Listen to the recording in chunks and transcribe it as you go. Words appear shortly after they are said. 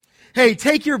Hey,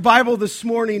 take your Bible this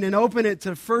morning and open it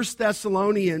to 1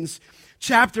 Thessalonians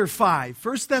chapter 5.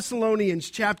 1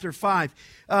 Thessalonians chapter 5.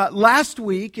 Last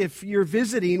week, if you're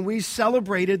visiting, we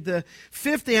celebrated the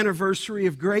 5th anniversary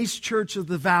of Grace Church of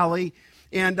the Valley,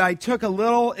 and I took a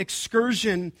little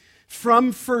excursion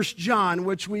from 1 John,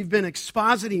 which we've been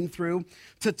expositing through,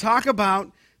 to talk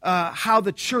about how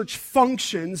the church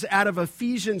functions out of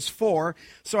Ephesians 4.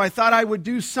 So I thought I would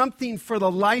do something for the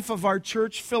life of our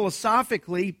church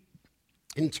philosophically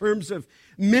in terms of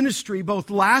ministry, both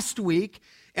last week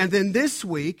and then this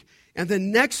week. And then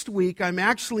next week, I'm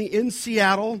actually in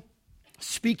Seattle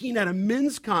speaking at a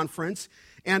men's conference,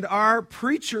 and our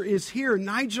preacher is here.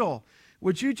 Nigel,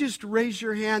 would you just raise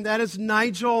your hand? That is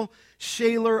Nigel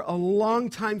Shaler, a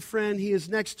longtime friend. He is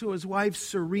next to his wife,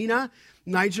 Serena.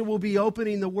 Nigel will be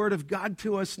opening the Word of God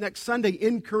to us next Sunday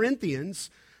in Corinthians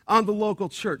on the local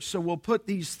church. So we'll put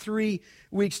these 3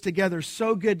 weeks together.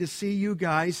 So good to see you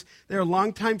guys. They're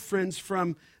longtime friends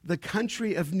from the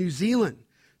country of New Zealand.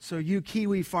 So you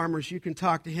Kiwi farmers, you can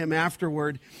talk to him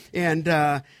afterward.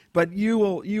 But you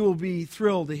will be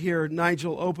thrilled to hear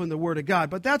Nigel open the Word of God.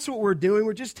 But that's what we're doing.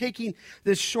 We're just taking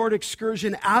this short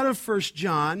excursion out of 1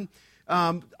 John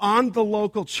on the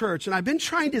local church. And I've been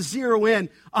trying to zero in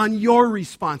on your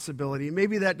responsibility.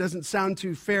 Maybe that doesn't sound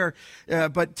too fair,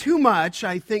 but too much,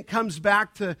 I think, comes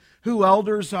back to who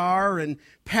elders are and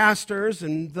pastors.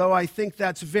 And though I think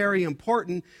that's very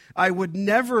important, I would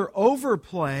never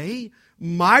overplay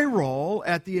my role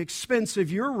at the expense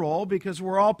of your role, because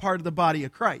we're all part of the body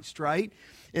of Christ, right?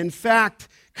 In fact,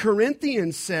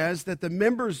 Corinthians says that the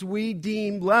members we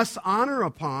deem less honor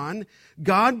upon,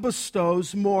 God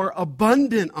bestows more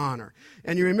abundant honor.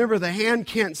 And you remember, the hand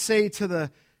can't say to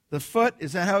the foot,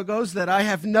 is that how it goes? That I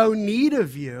have no need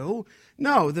of you.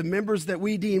 No, the members that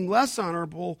we deem less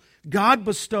honorable, God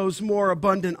bestows more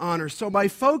abundant honor. So my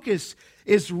focus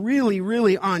is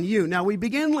really on you. Now, we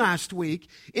began last week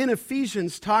in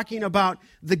Ephesians talking about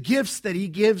the gifts that he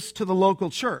gives to the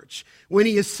local church. When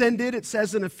he ascended, it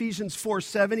says in Ephesians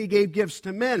 4:7, he gave gifts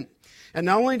to men. And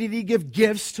not only did he give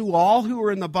gifts to all who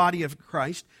were in the body of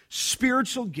Christ,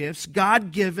 spiritual gifts,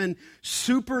 God-given,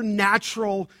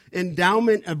 supernatural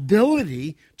endowment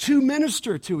ability to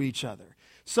minister to each other.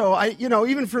 So,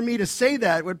 even for me to say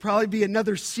that would probably be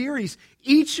another series.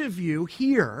 Each of you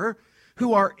here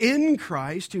who are in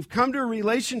Christ, who've come to a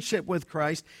relationship with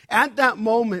Christ, at that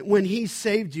moment when he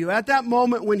saved you, at that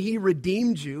moment when he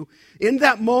redeemed you, in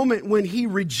that moment when he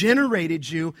regenerated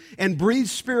you and breathed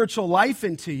spiritual life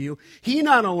into you, he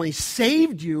not only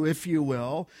saved you, if you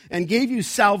will, and gave you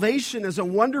salvation as a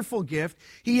wonderful gift,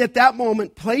 he at that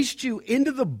moment placed you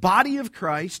into the body of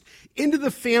Christ, into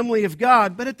the family of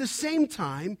God, but at the same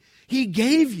time, he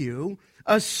gave you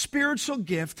a spiritual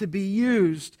gift to be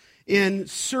used in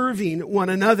serving one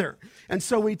another. And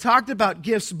so we talked about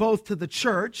gifts both to the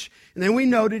church, and then we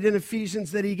noted in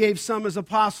Ephesians that he gave some as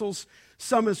apostles,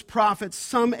 some as prophets,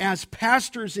 some as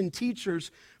pastors and teachers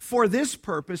for this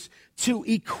purpose, to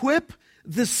equip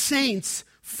the saints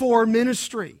for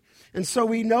ministry. And so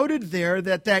we noted there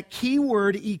that key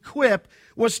word, equip,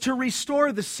 was to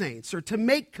restore the saints, or to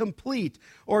make complete,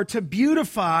 or to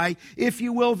beautify, if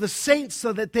you will, the saints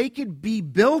so that they could be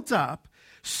built up,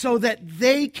 so that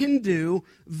they can do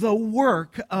the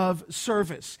work of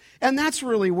service. And that's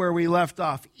really where we left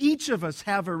off. Each of us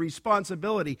have a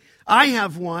responsibility. I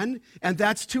have one, and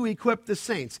that's to equip the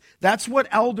saints. That's what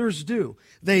elders do.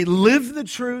 They live the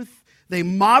truth, they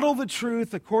model the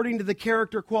truth according to the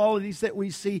character qualities that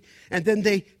we see, and then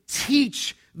they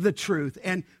teach the truth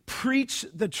and preach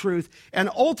the truth. And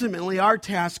ultimately, our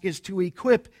task is to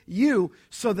equip you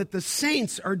so that the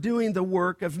saints are doing the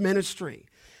work of ministry.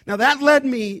 Now, that led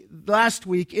me last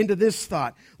week into this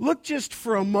thought. Look just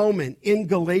for a moment in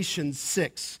Galatians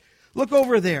 6. Look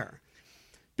over there.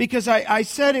 Because I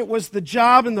said it was the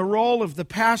job and the role of the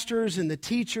pastors and the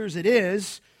teachers, it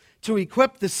is, to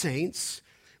equip the saints.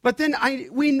 But then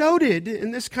we noted,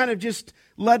 and this kind of just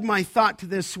led my thought to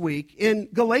this week, in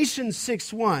Galatians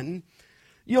 6:1,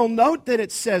 you'll note that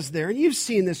it says there, and you've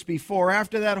seen this before,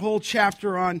 after that whole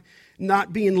chapter on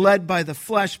not being led by the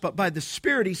flesh, but by the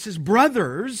Spirit, he says,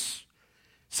 brothers,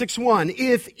 6:1,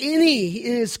 if any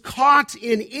is caught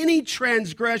in any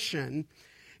transgression,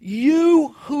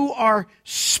 you who are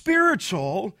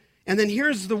spiritual, and then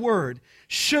here's the word,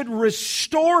 should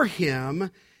restore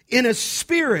him in a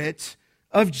spirit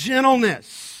of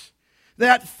gentleness.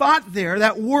 That thought there,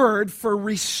 that word for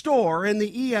restore in the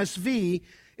ESV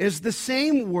is the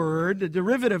same word, the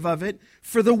derivative of it,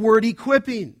 for the word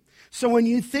equipping. So when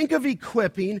you think of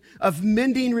equipping, of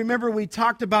mending, remember we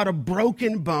talked about a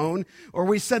broken bone, or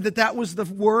we said that that was the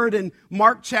word in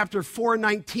Mark chapter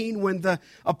 4:19 when the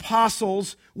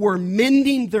apostles were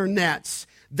mending their nets.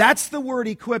 That's the word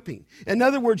equipping. In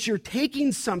other words, you're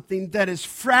taking something that is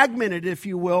fragmented, if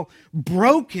you will,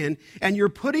 broken, and you're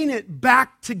putting it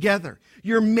back together.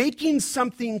 You're making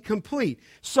something complete.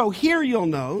 So here you'll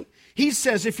note, he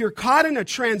says, if you're caught in a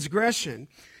transgression,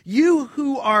 you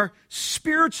who are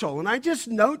spiritual, and I just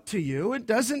note to you, it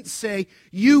doesn't say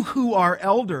you who are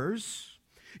elders,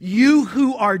 you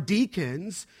who are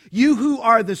deacons, you who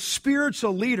are the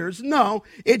spiritual leaders. No,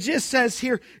 it just says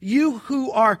here, you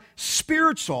who are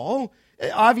spiritual,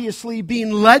 obviously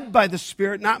being led by the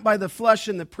Spirit, not by the flesh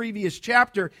in the previous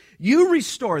chapter, you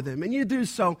restore them, and you do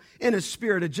so in a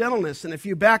spirit of gentleness. And if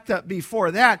you backed up before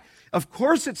that, of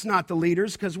course it's not the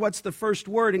leaders, because what's the first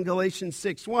word in Galatians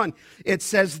 6:1? It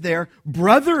says there,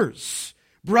 brothers.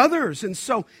 Brothers. And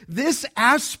so this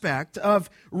aspect of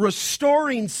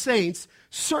restoring saints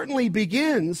certainly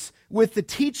begins with the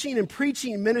teaching and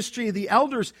preaching ministry of the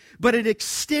elders, but it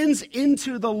extends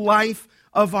into the life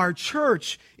of our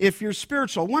church if you're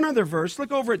spiritual. One other verse,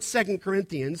 look over at 2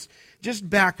 Corinthians. Just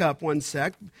back up one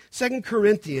sec. 2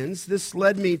 Corinthians, this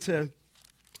led me to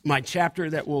my chapter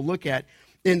that we'll look at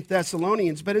in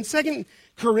Thessalonians. But in 2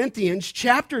 Corinthians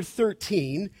chapter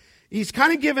 13, he's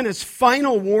kind of given us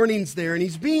final warnings there, and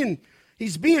he's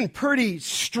being pretty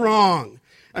strong.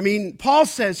 I mean, Paul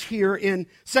says here in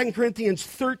 2 Corinthians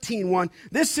 13:1,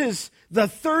 this is the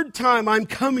third time I'm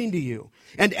coming to you,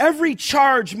 and every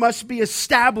charge must be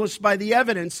established by the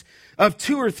evidence of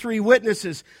 2 or 3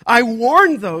 witnesses. I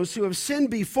warned those who have sinned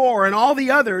before and all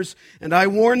the others, and I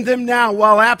warn them now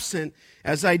while absent,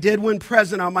 as I did when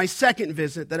present on my second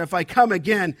visit, that if I come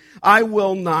again, I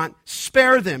will not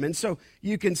spare them. And so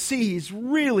you can see he's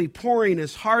really pouring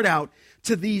his heart out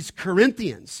to these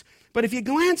Corinthians. But if you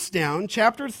glance down,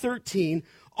 chapter 13,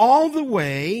 all the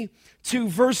way to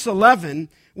verse 11,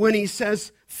 when he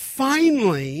says,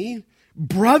 finally,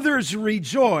 brothers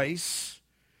rejoice.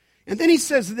 And then he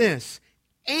says this,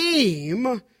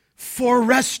 aim for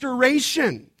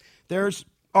restoration. There's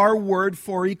our word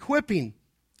for equipping.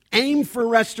 Aim for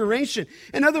restoration.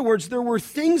 In other words, there were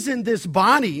things in this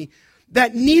body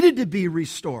that needed to be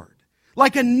restored.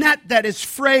 Like a net that is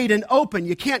frayed and open.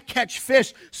 You can't catch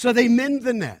fish, so they mend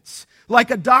the nets.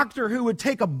 Like a doctor who would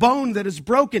take a bone that is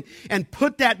broken and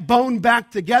put that bone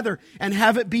back together and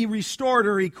have it be restored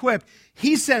or equipped.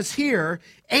 He says here,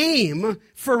 aim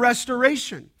for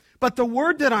restoration. But the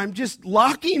word that I'm just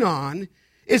locking on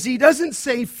is he doesn't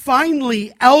say,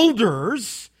 finally,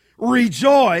 elders,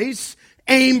 rejoice,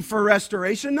 aim for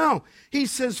restoration. No, he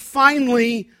says,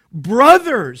 finally,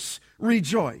 brothers,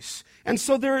 rejoice. And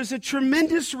so there is a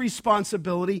tremendous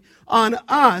responsibility on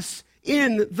us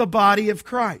in the body of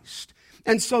Christ.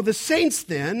 And so the saints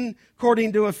then,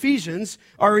 according to Ephesians,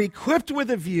 are equipped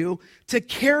with a view to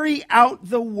carry out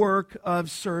the work of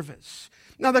service.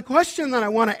 Now, the question that I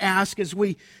want to ask as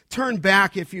we turn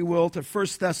back, if you will, to 1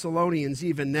 Thessalonians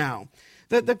even now,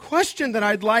 the question that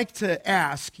I'd like to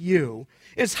ask you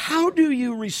is, how do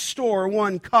you restore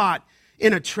one caught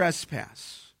in a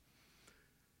trespass?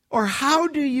 Or how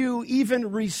do you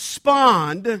even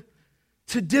respond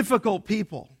to difficult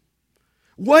people?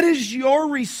 What is your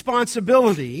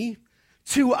responsibility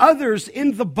to others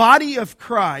in the body of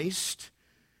Christ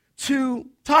to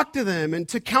talk to them and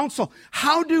to counsel?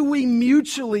 How do we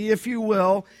mutually, if you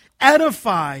will,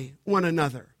 edify one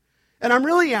another? And I'm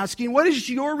really asking, what is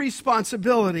your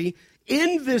responsibility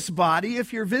in this body,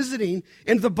 if you're visiting,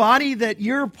 in the body that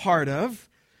you're part of?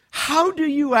 How do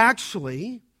you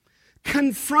actually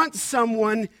confront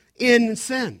someone in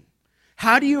sin?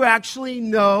 How do you actually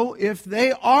know if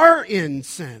they are in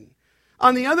sin?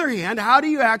 On the other hand, how do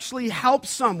you actually help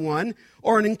someone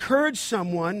or encourage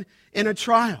someone in a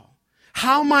trial?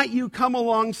 How might you come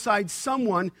alongside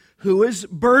someone who is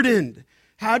burdened?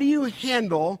 How do you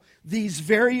handle these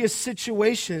various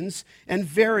situations and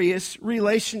various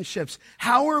relationships?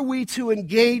 How are we to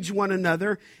engage one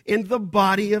another in the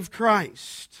body of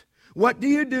Christ? What do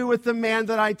you do with the man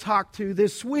that I talked to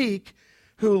this week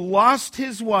who lost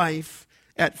his wife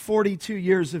at 42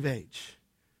 years of age?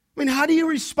 I mean, how do you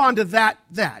respond to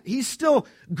that? He's still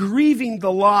grieving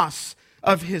the loss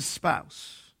of his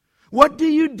spouse. What do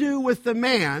you do with the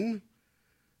man,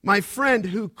 my friend,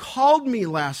 who called me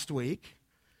last week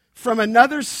from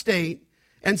another state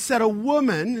and said a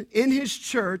woman in his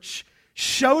church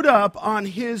showed up on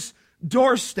his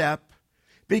doorstep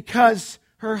because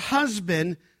her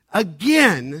husband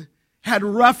again had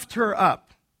roughed her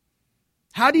up?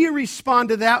 How do you respond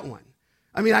to that one?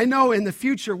 I mean, I know in the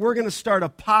future we're going to start a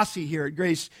posse here at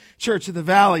Grace Church of the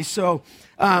Valley, so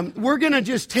we're going to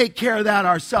just take care of that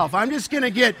ourselves. I'm just going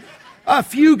to get a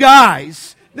few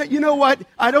guys that, you know what,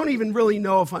 I don't even really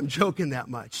know if I'm joking that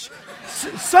much.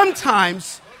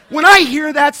 Sometimes when I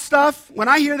hear that stuff,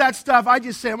 I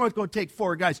just say, I'm going to go take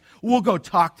 4 guys. We'll go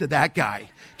talk to that guy,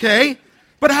 okay?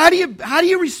 But how do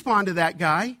you respond to that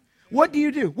guy? What do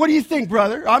you do? What do you think,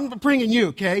 brother? I'm bringing you,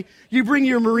 okay? You bring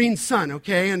your Marine son,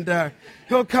 okay? And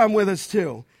he'll come with us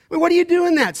too. Well, what do you do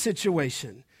in that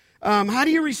situation? How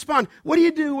do you respond? What do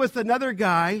you do with another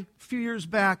guy a few years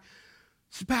back?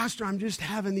 Said, Pastor, I'm just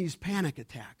having these panic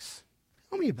attacks.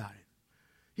 Tell me about it.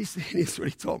 He said, here's what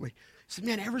he told me. He said,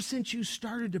 man, ever since you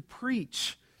started to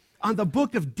preach on the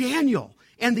book of Daniel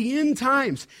and the end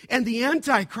times and the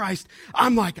Antichrist,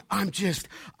 I'm just,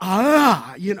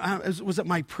 was it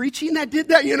my preaching that did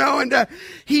that, And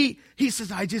he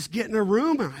says, I just get in a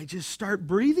room and I just start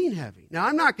breathing heavy. Now,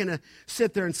 I'm not going to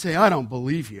sit there and say, I don't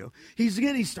believe you.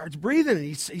 He starts breathing and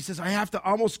he says, I have to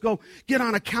almost go get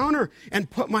on a counter and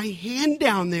put my hand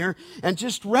down there and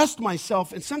just rest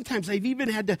myself. And sometimes I've even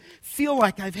had to feel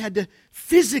like I've had to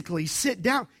physically sit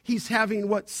down. He's having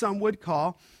what some would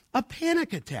call a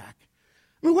panic attack.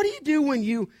 I mean, what do you do when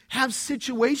you have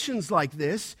situations like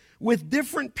this with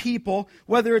different people,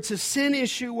 whether it's a sin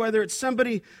issue, whether it's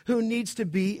somebody who needs to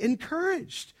be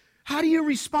encouraged? How do you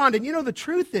respond? And the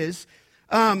truth is,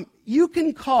 you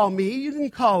can call me, you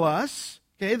can call us,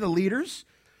 okay, the leaders,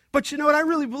 but you know what? I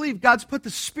really believe God's put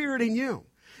the Spirit in you.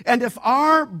 And if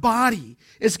our body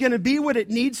is going to be what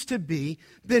it needs to be,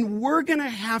 then we're going to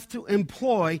have to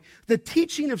employ the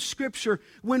teaching of Scripture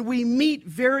when we meet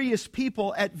various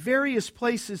people at various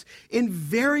places in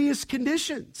various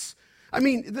conditions. I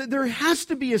mean, there has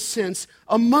to be a sense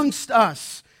amongst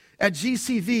us at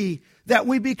GCV that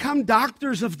we become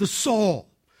doctors of the soul.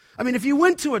 I mean, if you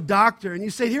went to a doctor and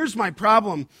you say, here's my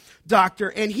problem, doctor,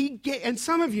 and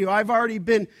some of you, I've already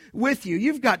been with you,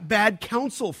 you've got bad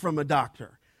counsel from a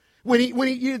doctor.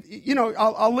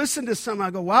 I'll listen to some, I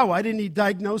go, wow, why didn't he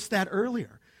diagnose that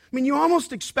earlier? I mean, you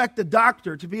almost expect a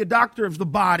doctor to be a doctor of the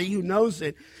body who knows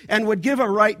it and would give a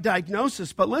right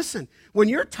diagnosis. But listen, when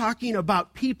you're talking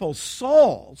about people's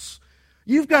souls,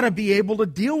 you've got to be able to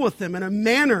deal with them in a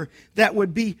manner that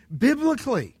would be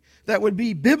biblical,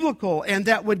 and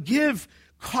that would give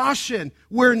caution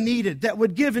where needed, that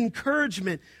would give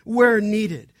encouragement where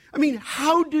needed. I mean,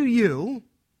 how do you...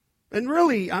 And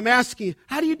really, I'm asking you,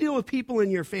 how do you deal with people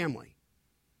in your family?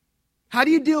 How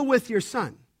do you deal with your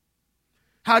son?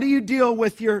 How do you deal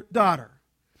with your daughter?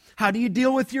 How do you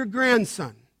deal with your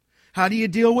grandson? How do you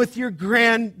deal with your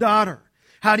granddaughter?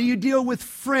 How do you deal with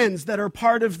friends that are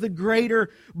part of the greater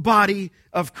body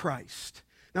of Christ?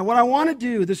 Now, what I want to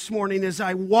do this morning is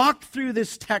I walk through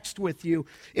this text with you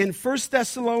in 1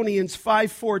 Thessalonians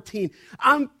 5:14.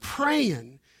 I'm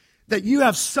praying that you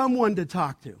have someone to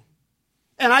talk to.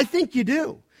 And I think you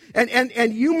do.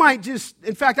 And you might just,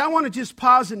 in fact, I want to just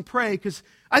pause and pray because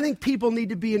I think people need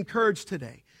to be encouraged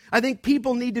today. I think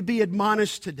people need to be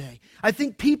admonished today. I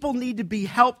think people need to be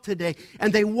helped today.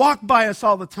 And they walk by us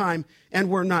all the time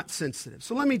and we're not sensitive.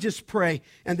 So let me just pray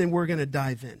and then we're going to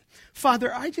dive in.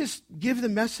 Father, I just give the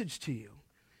message to you.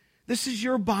 This is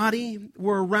your body.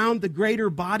 We're around the greater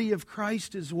body of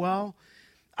Christ as well.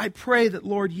 I pray that,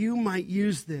 Lord, you might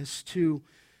use this to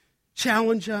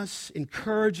challenge us,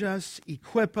 encourage us,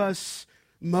 equip us,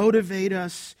 motivate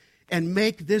us, and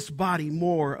make this body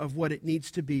more of what it needs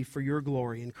to be for your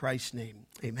glory. In Christ's name,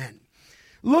 amen.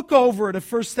 Look over at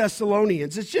 1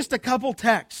 Thessalonians. It's just a couple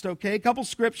texts, okay, a couple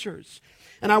scriptures.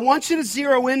 And I want you to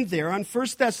zero in there on 1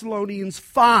 Thessalonians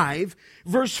 5,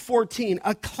 verse 14,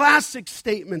 a classic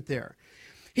statement there.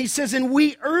 He says, and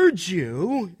we urge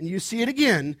you, and you see it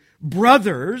again,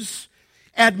 brothers,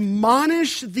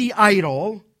 admonish the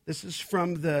idle. This is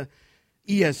from the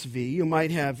ESV. You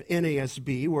might have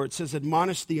NASB where it says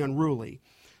admonish the unruly.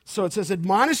 So it says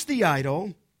admonish the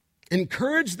idle,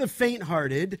 encourage the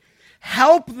faint-hearted,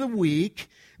 help the weak,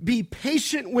 be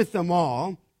patient with them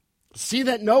all. See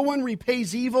that no one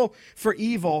repays evil for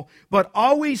evil, but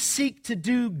always seek to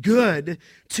do good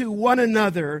to one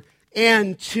another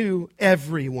and to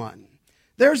everyone.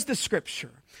 There's the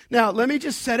scripture. Now, let me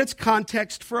just set its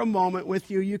context for a moment with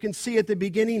you. You can see at the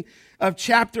beginning of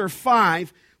chapter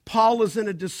 5, Paul is in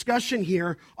a discussion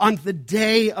here on the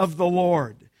day of the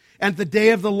Lord. And the day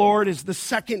of the Lord is the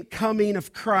second coming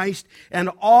of Christ and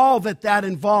all that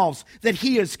involves, that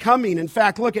he is coming. In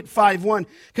fact, look at 5:1.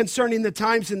 Concerning the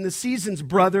times and the seasons,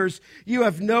 brothers, you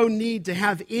have no need to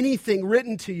have anything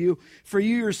written to you, for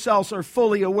you yourselves are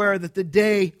fully aware that the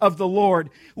day of the Lord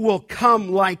will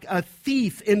come like a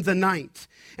thief in the night.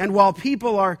 And while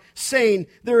people are saying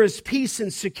there is peace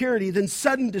and security, then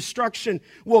sudden destruction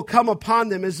will come upon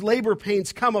them as labor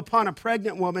pains come upon a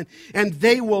pregnant woman, and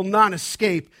they will not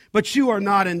escape. But you are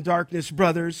not in darkness,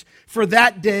 brothers, for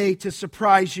that day to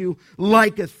surprise you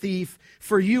like a thief.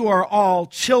 For you are all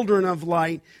children of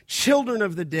light, children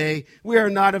of the day. We are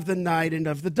not of the night and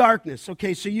of the darkness.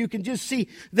 Okay, so you can just see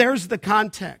there's the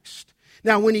context.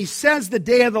 Now, when he says the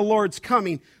day of the Lord's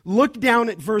coming, look down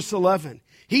at verse 11.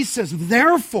 He says,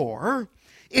 therefore,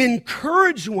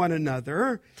 encourage one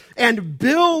another and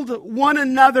build one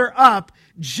another up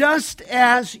just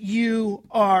as you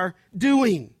are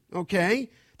doing. Okay?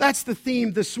 That's the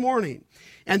theme this morning.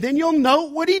 And then you'll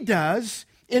note what he does.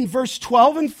 In verse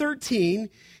 12 and 13,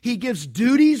 he gives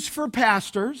duties for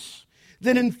pastors.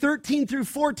 Then in 13 through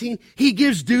 14, he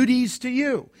gives duties to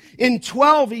you. In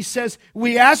 12, he says,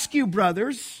 we ask you,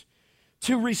 brothers,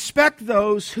 to respect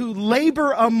those who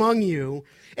labor among you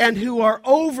and who are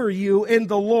over you in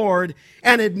the Lord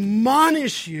and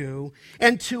admonish you,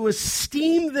 and to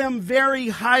esteem them very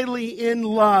highly in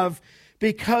love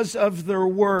because of their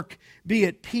work. Be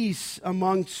at peace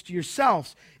amongst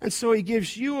yourselves. And so he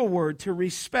gives you a word to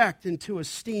respect and to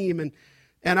esteem.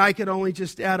 And I could only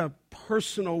just add a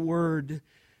personal word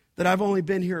that I've only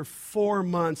been here 4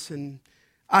 months, and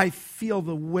I feel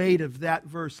the weight of that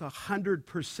verse,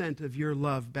 100% of your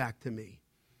love back to me.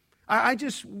 I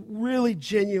just really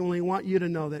genuinely want you to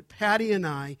know that Patty and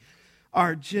I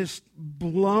are just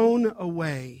blown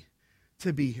away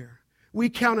to be here. We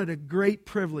count it a great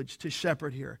privilege to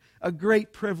shepherd here, a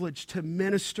great privilege to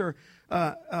minister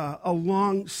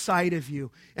alongside of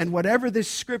you. And whatever this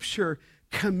scripture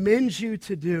commends you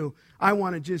to do, I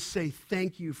want to just say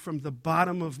thank you from the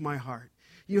bottom of my heart.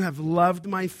 You have loved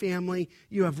my family.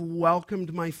 You have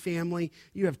welcomed my family.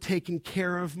 You have taken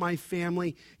care of my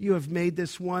family. You have made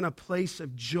this one a place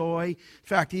of joy. In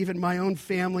fact, even my own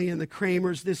family and the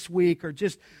Kramers this week are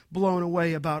just blown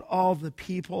away about all the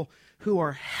people who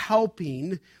are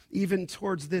helping even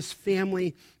towards this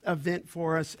family event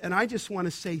for us. And I just want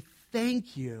to say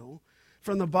thank you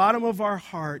from the bottom of our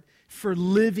heart for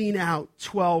living out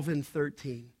 12 and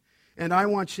 13. And I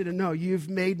want you to know you've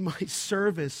made my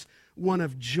service one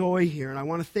of joy here. And I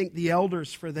want to thank the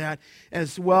elders for that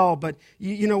as well. But,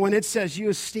 you know, when it says you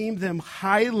esteem them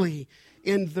highly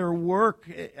in their work,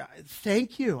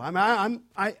 thank you. I'm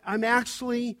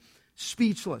actually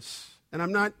speechless.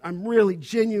 And I'm really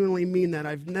genuinely mean that.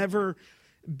 I've never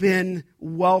been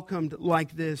welcomed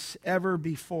like this ever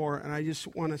before. And I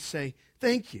just want to say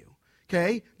thank you.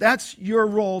 Okay? That's your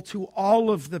role to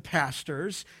all of the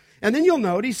pastors. And then you'll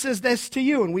note he says this to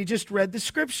you, and we just read the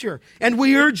scripture. And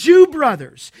we urge you,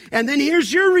 brothers. And then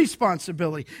here's your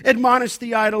responsibility. Admonish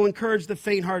the idle, encourage the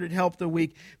faint-hearted, help the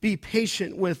weak, be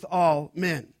patient with all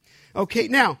men. Okay,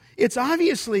 now, it's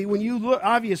obviously, when you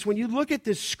look at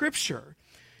this scripture,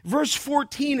 verse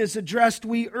 14 is addressed,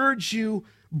 we urge you,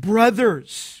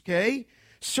 brothers, okay?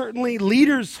 Certainly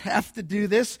leaders have to do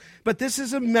this, but this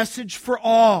is a message for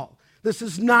all. This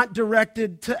is not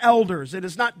directed to elders. It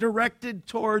is not directed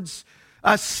towards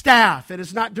staff. It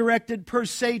is not directed per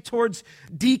se towards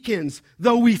deacons,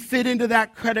 though we fit into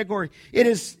that category. It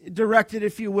is directed,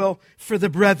 if you will, for the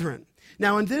brethren.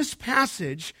 Now, in this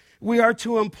passage, we are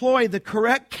to employ the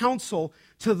correct counsel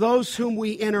to those whom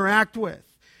we interact with.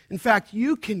 In fact,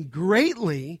 you can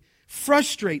greatly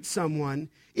frustrate someone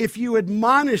if you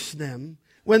admonish them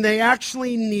when they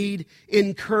actually need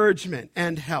encouragement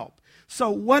and help. So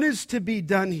what is to be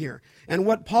done here? And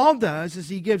what Paul does is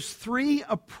he gives 3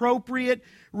 appropriate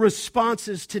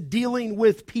responses to dealing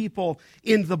with people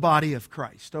in the body of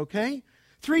Christ, okay?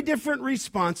 3 different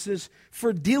responses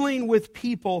for dealing with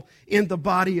people in the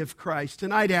body of Christ.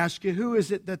 And I'd ask you, who is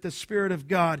it that the Spirit of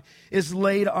God is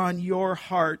laid on your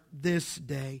heart this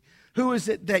day? Who is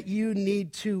it that you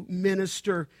need to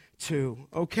minister to,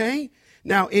 okay?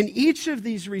 Now, in each of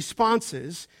these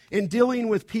responses, in dealing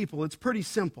with people, it's pretty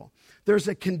simple. There's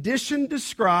a condition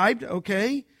described,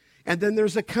 okay? And then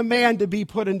there's a command to be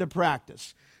put into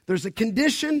practice. There's a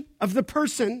condition of the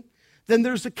person, then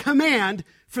there's a command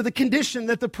for the condition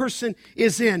that the person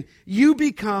is in. You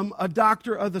become a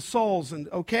doctor of the souls, and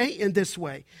okay, in this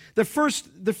way. The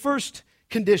first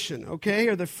condition, okay,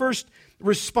 or the first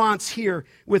response here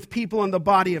with people in the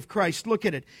body of Christ. Look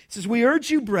at it. It says, we urge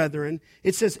you, brethren.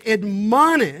 It says,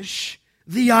 admonish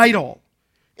the idle.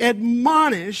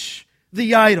 Admonish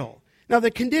the idle. Now,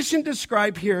 the condition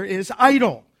described here is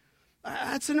idle.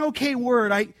 That's an okay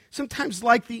word. I sometimes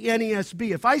like the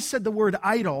NASB. If I said the word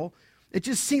idle, it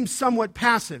just seems somewhat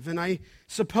passive, and I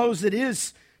suppose it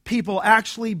is people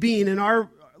actually being, in our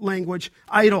language,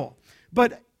 idle.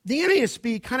 But the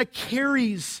NASB kind of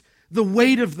carries the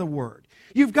weight of the word.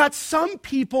 You've got some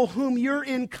people whom you're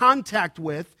in contact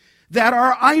with that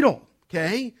are idle,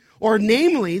 okay? Or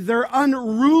namely, they're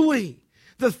unruly.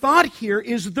 The thought here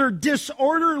is they're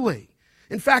disorderly.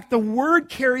 In fact, the word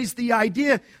carries the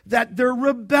idea that they're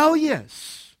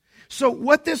rebellious. So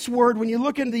what this word, when you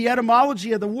look into the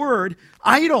etymology of the word,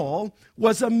 idle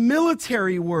was a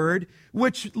military word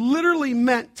which literally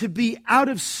meant to be out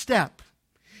of step.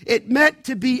 It meant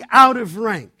to be out of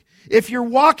rank. If you're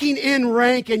walking in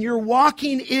rank and you're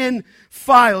walking in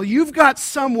file, you've got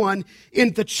someone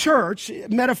in the church,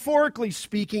 metaphorically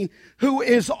speaking, who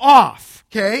is off,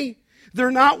 okay?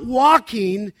 They're not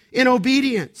walking in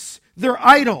obedience. They're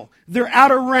idle. They're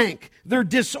out of rank. They're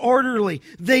disorderly.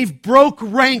 They've broke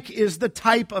rank is the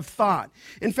type of thought.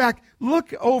 In fact,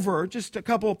 look over just a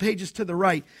couple of pages to the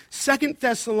right. 2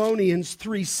 Thessalonians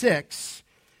 3:6.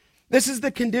 This is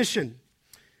the condition.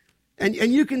 And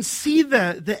you can see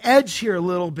the edge here a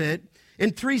little bit.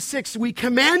 In 3:6, we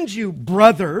command you,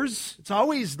 brothers, it's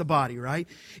always the body, right?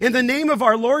 In the name of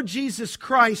our Lord Jesus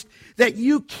Christ, that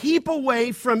you keep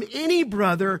away from any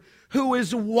brother who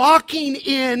is walking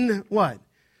in what?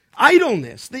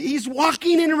 Idleness. He's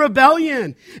walking in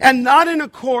rebellion and not in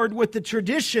accord with the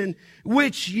tradition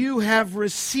which you have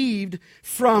received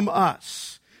from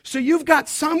us. So you've got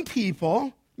some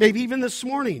people, maybe even this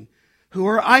morning, who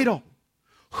are idle,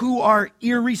 who are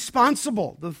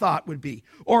irresponsible, the thought would be,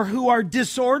 or who are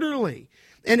disorderly.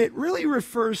 And it really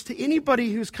refers to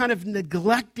anybody who's kind of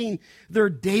neglecting their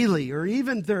daily or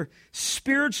even their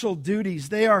spiritual duties.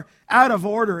 They are out of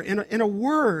order. In a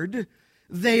word,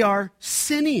 they are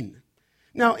sinning.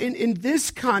 Now, in this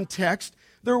context,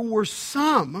 there were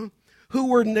some who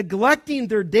were neglecting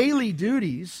their daily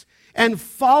duties and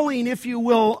falling, if you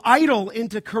will, idle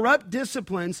into corrupt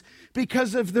disciplines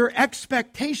because of their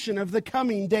expectation of the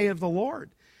coming day of the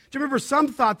Lord. Do you remember some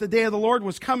thought the day of the Lord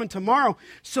was coming tomorrow,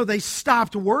 so they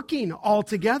stopped working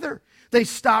altogether. They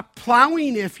stopped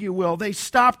plowing, if you will. They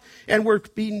stopped and were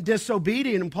being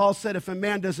disobedient. And Paul said, if a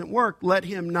man doesn't work, let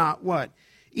him not what?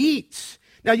 Eat.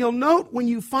 Now you'll note when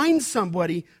you find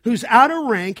somebody who's out of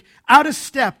rank, out of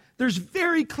step, there's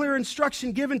very clear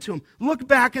instruction given to him. Look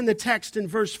back in the text in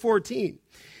verse 14.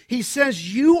 He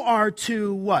says, you are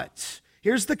to what?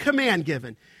 Here's the command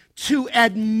given. To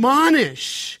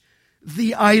admonish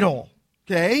the idle.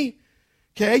 Okay?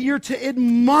 You're to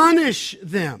admonish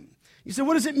them. You say,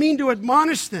 what does it mean to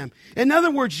admonish them? In other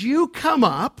words, you come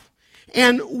up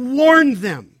and warn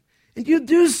them. And you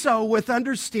do so with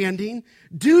understanding,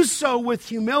 do so with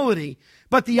humility.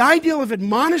 But the ideal of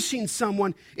admonishing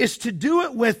someone is to do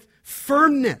it with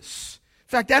firmness. In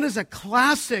fact, that is a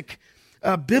classic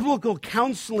biblical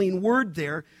counseling word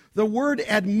there. The word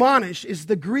admonish is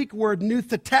the Greek word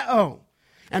noutheteo.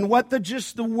 And what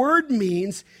the word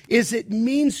means is it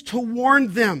means to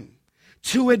warn them,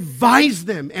 to advise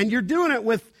them. And you're doing it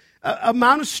with an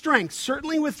amount of strength,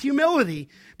 certainly with humility,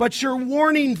 but you're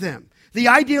warning them. The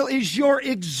ideal is you're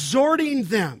exhorting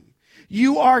them.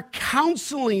 You are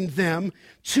counseling them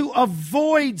to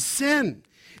avoid sin.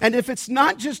 And if it's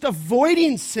not just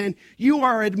avoiding sin, you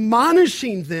are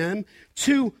admonishing them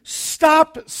to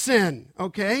stop sin,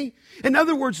 okay? In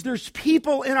other words, there's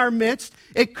people in our midst.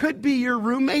 It could be your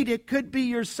roommate. It could be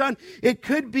your son. It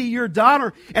could be your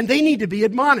daughter. And they need to be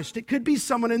admonished. It could be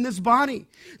someone in this body.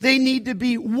 They need to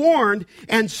be warned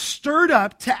and stirred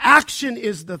up to action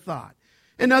is the thought.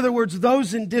 In other words,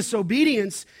 those in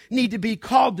disobedience need to be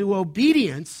called to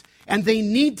obedience, and they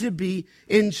need to be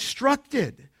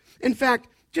instructed. In fact,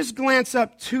 just glance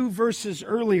up 2 verses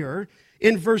earlier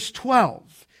in verse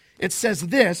 12. It says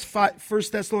this,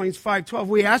 1 Thessalonians 5:12,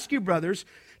 we ask you, brothers,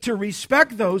 to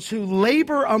respect those who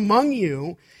labor among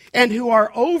you and who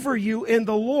are over you in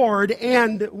the Lord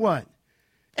and what?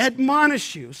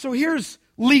 Admonish you. So here's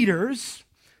leaders,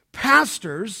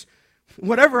 pastors.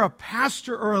 Whatever a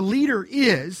pastor or a leader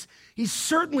is, he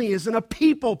certainly isn't a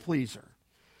people pleaser.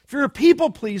 If you're a people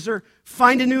pleaser,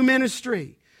 find a new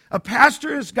ministry. A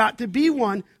pastor has got to be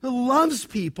one who loves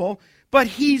people, but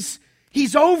he's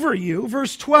over you,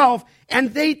 verse 12,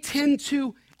 and they tend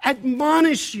to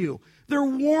admonish you. They're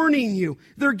warning you.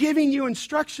 They're giving you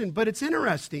instruction. But it's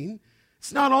interesting.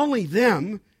 It's not only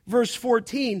them. Verse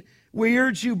 14, we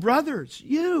urge you, brothers,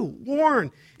 you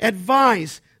warn,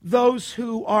 advise those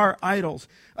who are idle.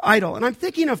 And I'm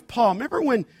thinking of Paul. Remember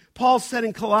when Paul said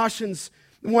in Colossians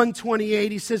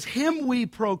 1:28, he says, him we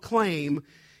proclaim.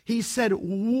 He said,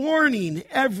 warning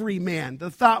every man. The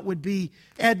thought would be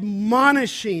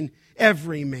admonishing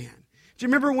every man. Do you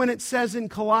remember when it says in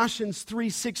Colossians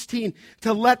 3:16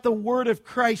 to let the word of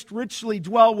Christ richly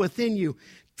dwell within you,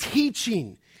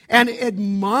 teaching and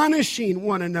admonishing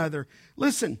one another?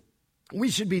 Listen,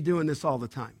 we should be doing this all the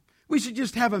time. We should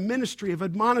just have a ministry of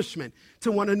admonishment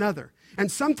to one another. And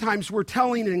sometimes we're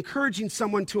telling and encouraging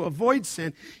someone to avoid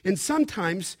sin, and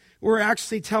sometimes we're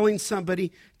actually telling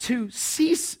somebody to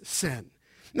cease sin.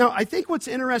 Now, I think what's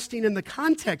interesting in the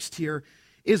context here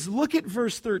is look at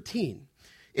verse 13.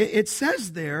 It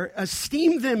says there,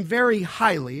 esteem them very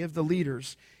highly of the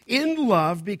leaders in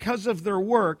love because of their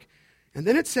work. And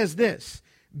then it says this,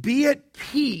 be at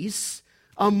peace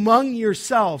among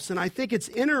yourselves. And I think it's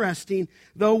interesting,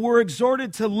 though we're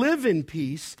exhorted to live in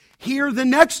peace, here the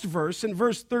next verse, in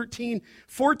verse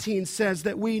 14 says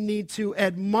that we need to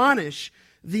admonish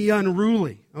the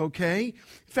unruly, okay? In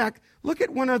fact, look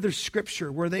at one other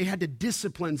scripture where they had to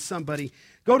discipline somebody.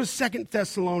 Go to 2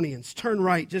 Thessalonians. Turn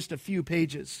right just a few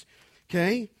pages,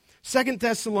 okay? 2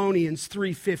 Thessalonians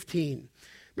 3:15.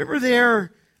 Remember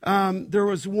there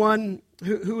was one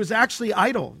who was actually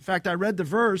idle. In fact, I read the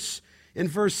verse in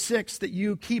verse 6 that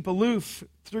you keep aloof,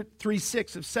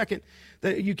 3:6 of 2,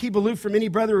 that you keep aloof from any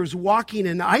brother who's walking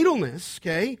in idleness,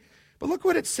 okay? But look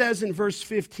what it says in verse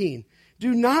 15.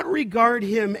 Do not regard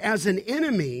him as an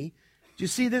enemy. Do you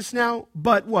see this now?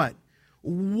 But what?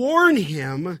 Warn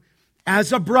him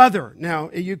as a brother. Now,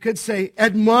 you could say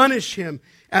admonish him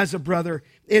as a brother.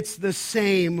 It's the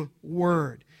same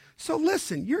word. So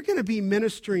listen, you're going to be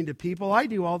ministering to people. I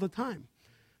do all the time.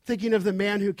 Thinking of the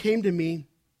man who came to me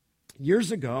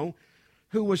years ago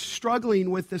who was struggling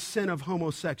with the sin of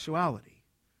homosexuality.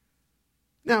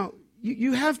 Now,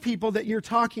 you have people that you're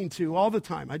talking to all the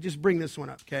time. I just bring this one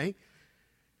up, okay?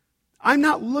 I'm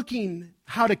not looking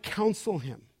how to counsel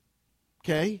him,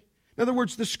 okay? In other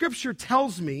words, the scripture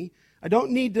tells me I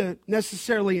don't need to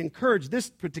necessarily encourage this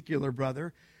particular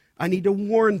brother. I need to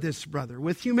warn this brother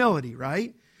with humility,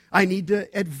 right? I need to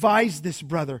advise this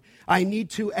brother. I need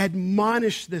to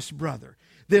admonish this brother.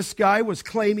 This guy was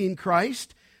claiming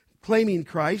Christ.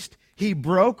 He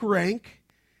broke rank.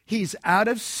 He's out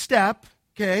of step,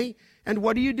 okay? And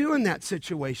what do you do in that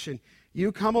situation?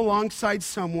 You come alongside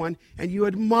someone and you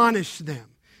admonish them.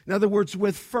 In other words,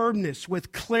 with firmness,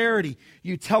 with clarity,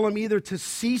 you tell them either to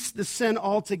cease the sin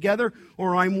altogether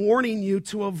or I'm warning you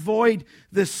to avoid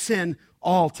the sin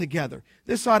altogether.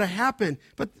 This ought to happen,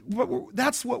 but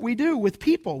that's what we do with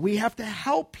people. We have to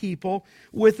help people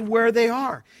with where they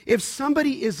are. If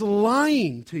somebody is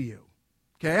lying to you,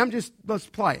 okay, let's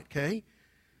apply it, okay?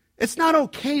 It's not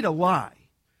okay to lie.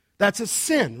 That's a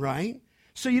sin, right?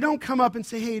 So you don't come up and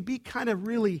say, hey, it'd be kind of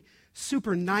really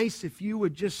super nice if you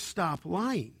would just stop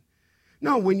lying.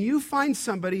 No, when you find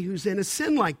somebody who's in a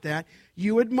sin like that,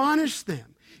 you admonish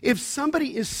them. If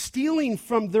somebody is stealing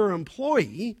from their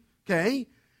employee, okay,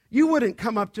 you wouldn't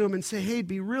come up to them and say, hey, it'd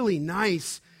be really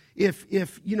nice if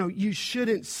you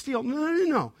shouldn't steal.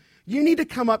 No. You need to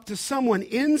come up to someone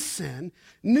in sin,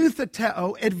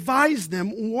 nutheteo, advise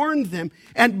them, warn them,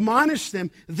 admonish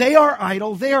them. They are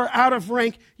idle. They are out of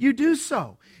rank. You do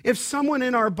so. If someone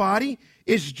in our body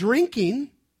is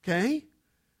drinking, okay,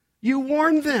 you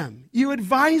warn them. You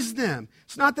advise them.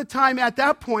 It's not the time at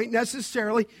that point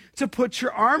necessarily to put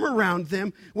your arm around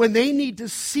them when they need to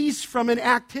cease from an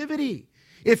activity.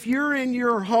 If you're in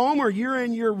your home or you're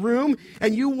in your room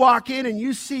and you walk in and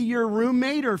you see your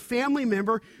roommate or family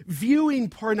member viewing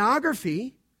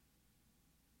pornography,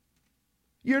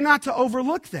 you're not to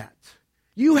overlook that.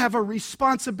 You have a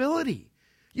responsibility.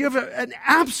 You have an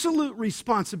absolute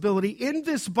responsibility in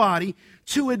this body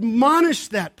to admonish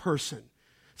that person.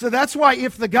 So that's why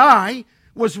if the guy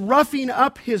was roughing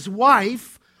up his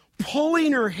wife,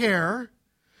 pulling her hair,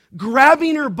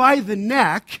 grabbing her by the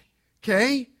neck,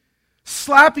 okay,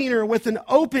 slapping her with an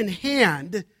open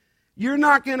hand, you're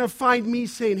not going to find me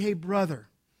saying, hey, brother,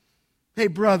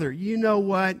 you know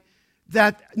what?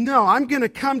 No, I'm going to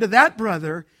come to that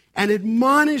brother and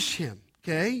admonish him,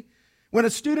 okay? When a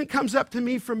student comes up to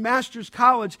me from Master's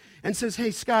College and says,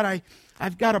 hey, Scott,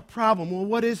 I've got a problem. Well,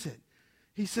 what is it?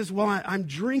 He says, well, I'm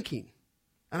drinking,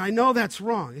 and I know that's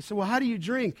wrong. He said, well, how do you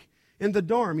drink in the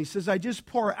dorm? He says, I just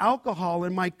pour alcohol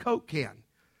in my Coke can.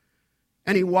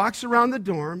 And he walks around the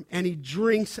dorm, and he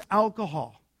drinks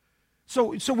alcohol.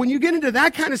 So when you get into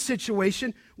that kind of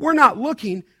situation, we're not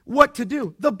looking what to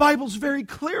do. The Bible's very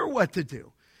clear what to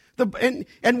do. And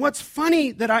what's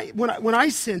funny that when I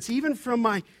sense, even from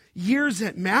my years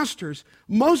at Masters,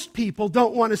 most people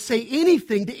don't want to say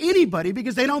anything to anybody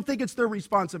because they don't think it's their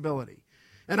responsibility.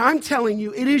 And I'm telling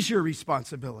you, it is your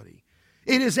responsibility.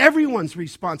 It is everyone's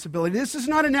responsibility. This is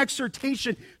not an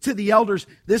exhortation to the elders.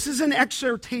 This is an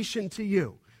exhortation to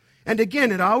you. And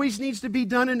again, it always needs to be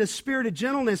done in a spirit of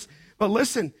gentleness. But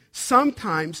listen,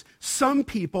 sometimes some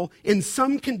people in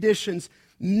some conditions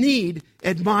need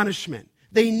admonishment.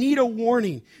 They need a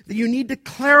warning. That you need to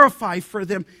clarify for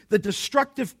them the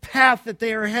destructive path that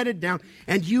they are headed down,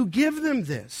 and you give them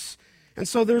this. And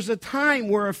so there's a time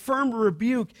where a firm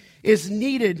rebuke is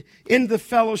needed in the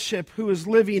fellowship who is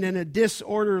living in a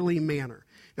disorderly manner.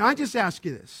 Now, I just ask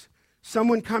you this.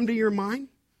 Someone come to your mind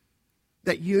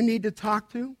that you need to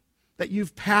talk to, that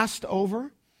you've passed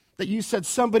over, that you said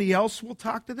somebody else will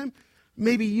talk to them?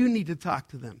 Maybe you need to talk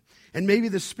to them. And maybe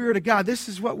the Spirit of God, this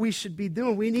is what we should be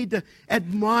doing. We need to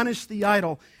admonish the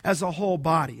idol as a whole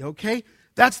body, okay?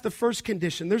 That's the first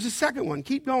condition. There's a second one.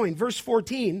 Keep going. Verse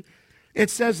 14, it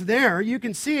says there, you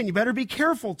can see, and you better be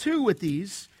careful too with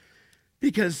these,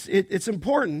 because it's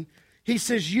important. He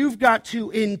says you've got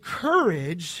to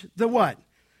encourage the what?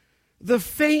 The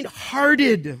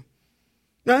faint-hearted.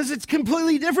 Now, this is a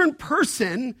completely different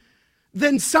person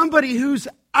than somebody who's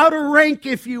out of rank,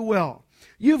 if you will.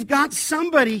 You've got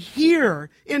somebody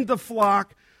here in the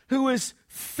flock who is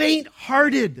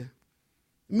faint-hearted.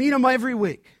 Meet them every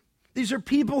week. These are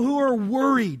people who are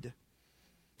worried.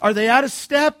 Are they out of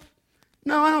step?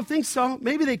 No, I don't think so.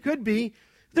 Maybe they could be.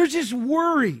 They're just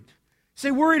worried.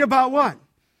 Say, worried about what?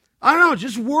 I don't know,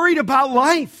 just worried about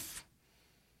life.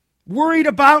 Worried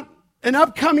about an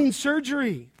upcoming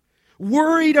surgery.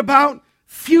 Worried about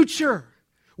future.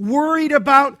 Worried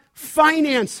about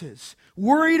finances.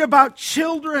 Worried about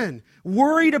children.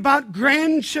 Worried about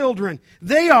grandchildren.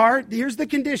 They are, here's the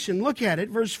condition, look at it,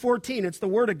 verse 14, it's the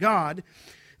Word of God.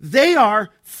 They are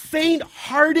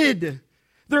faint-hearted.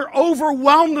 They're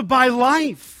overwhelmed by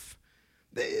life.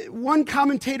 One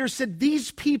commentator said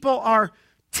these people are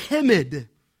timid.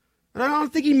 And I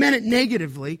don't think he meant it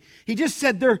negatively. He just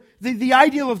said the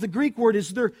ideal of the Greek word is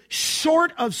they're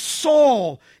short of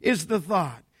soul, is the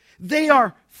thought. They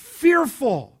are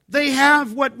fearful. They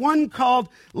have what one called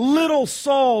little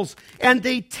souls, and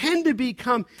they tend to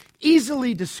become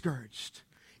easily discouraged,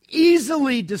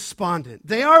 easily despondent.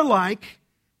 They are like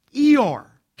Eeyore,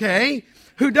 okay,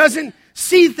 who doesn't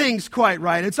see things quite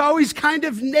right. It's always kind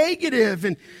of negative,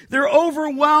 and they're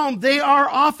overwhelmed. They are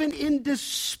often in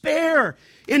despair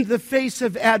in the face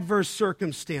of adverse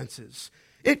circumstances.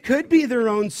 It could be their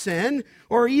own sin,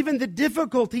 or even the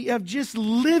difficulty of just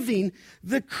living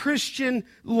the Christian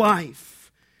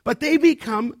life. But they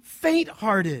become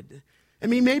faint-hearted. I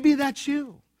mean, maybe that's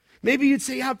you. Maybe you'd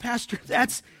say, yeah, Pastor,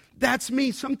 that's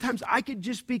me. Sometimes I could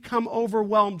just become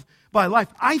overwhelmed by life.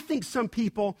 I think some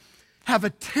people have a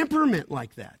temperament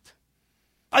like that.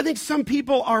 I think some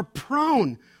people are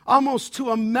prone almost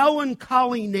to a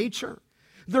melancholy nature.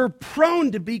 They're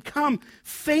prone to become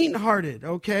faint-hearted,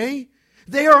 okay?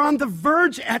 They are on the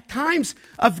verge at times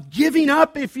of giving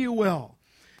up, if you will.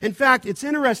 In fact, it's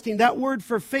interesting, that word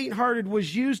for faint-hearted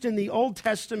was used in the Old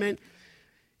Testament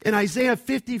in Isaiah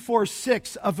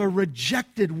 54:6 of a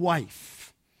rejected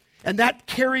wife. And that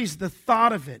carries the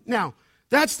thought of it. Now,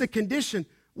 that's the condition.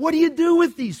 What do you do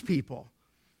with these people?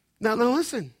 Now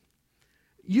listen,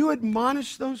 you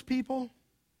admonish those people,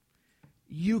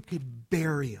 you could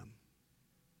bury them.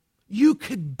 You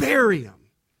could bury them.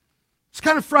 It's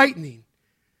kind of frightening.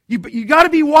 You got to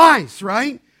be wise,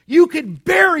 right? You could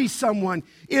bury someone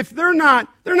if they're not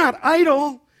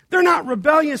idle, they're not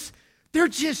rebellious, they're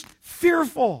just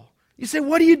fearful. You say,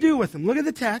 what do you do with them? Look at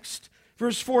the text,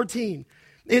 verse 14.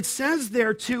 It says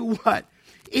there to what?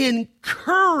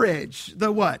 Encourage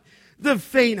the what? The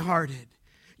faint-hearted.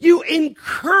 You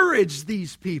encourage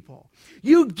these people.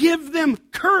 You give them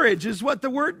courage is what the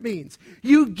word means.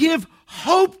 You give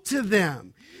hope to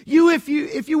them. If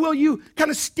you will, you kind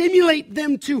of stimulate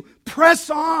them to press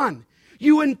on.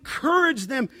 You encourage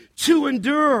them to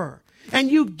endure. And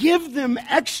you give them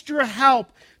extra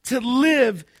help to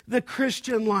live the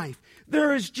Christian life.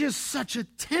 There is just such a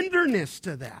tenderness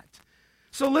to that.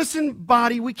 So listen,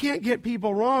 body, we can't get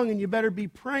people wrong, and you better be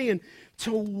praying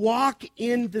to walk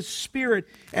in the Spirit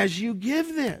as you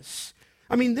give this.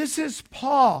 I mean, this is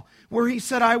Paul, where he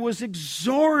said, I was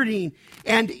exhorting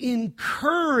and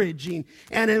encouraging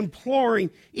and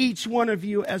imploring each one of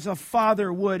you as a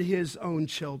father would his own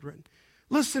children.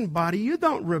 Listen, body, you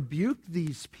don't rebuke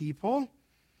these people.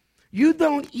 You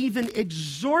don't even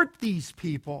exhort these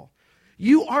people.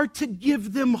 You are to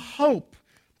give them hope.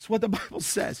 That's what the Bible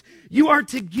says. You are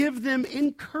to give them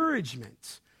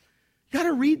encouragement. You got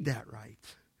to read that right.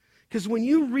 Because when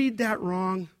you read that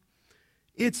wrong,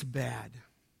 it's bad.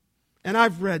 And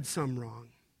I've read some wrong.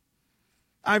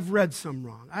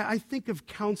 I think of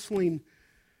counseling.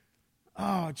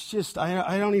 Oh, it's just,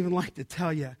 I don't even like to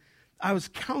tell you. I was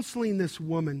counseling this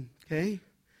woman, okay?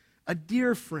 A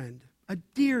dear friend, a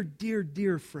dear, dear,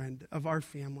 dear friend of our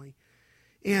family.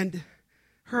 And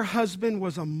her husband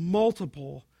was a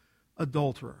multiple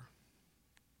adulterer.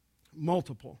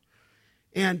 Multiple.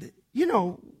 And,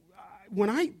 when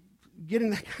I get in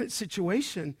that kind of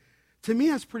situation, to me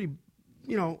that's pretty,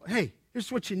 hey,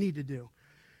 here's what you need to do.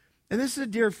 And this is a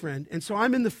dear friend. And so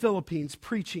I'm in the Philippines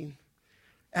preaching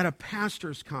at a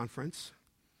pastor's conference,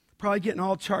 probably getting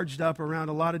all charged up around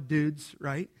a lot of dudes,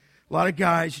 right? A lot of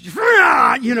guys, just,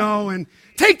 and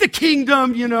take the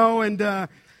kingdom, and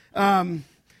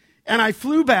I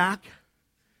flew back,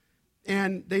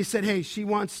 and they said, hey, she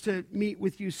wants to meet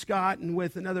with you, Scott, and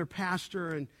with another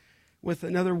pastor and with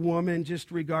another woman,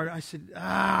 just regard. I said,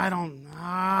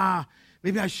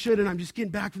 maybe I shouldn't. I'm just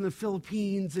getting back from the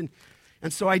Philippines, and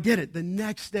so I did it. The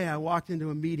next day, I walked into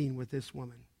a meeting with this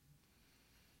woman.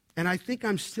 And I think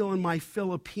I'm still in my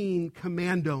Philippine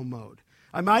commando mode.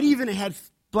 I might even have had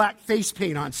black face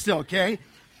paint on still, okay?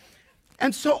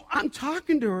 And so I'm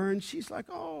talking to her, and she's like,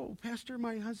 oh, Pastor,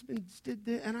 my husband did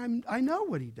this. And I know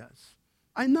what he does.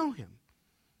 I know him.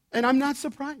 And I'm not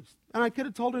surprised. And I could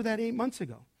have told her that 8 months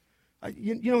ago.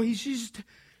 He's just,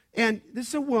 and this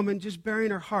is a woman just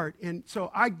bearing her heart. And so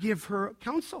I give her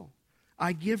counsel.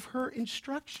 I give her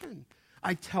instruction.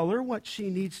 I tell her what she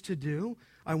needs to do.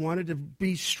 I wanted to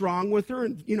be strong with her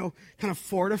and, kind of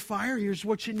fortify her. Here's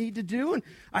what you need to do. And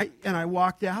I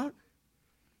walked out.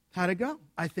 How'd it go?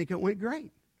 I think it went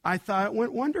great. I thought it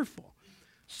went wonderful.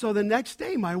 So the next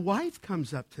day, my wife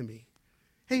comes up to me.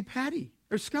 Hey, Patty,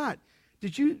 or Scott,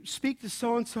 did you speak to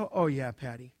so-and-so? Oh, yeah,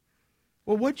 Patty.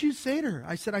 Well, what'd you say to her?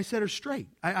 I set her straight.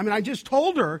 I just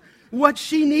told her what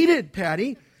she needed,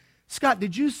 Patty. Scott,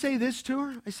 did you say this to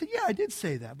her? I said, yeah, I did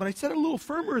say that, but I said it a little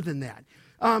firmer than that.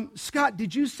 Scott,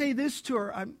 did you say this to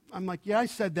her? I'm like, yeah, I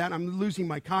said that. I'm losing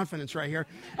my confidence right here.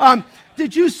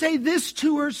 Did you say this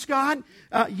to her, Scott?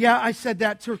 Yeah, I said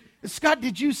that to her. Scott,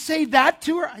 did you say that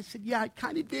to her? I said, yeah, I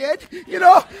kind of did,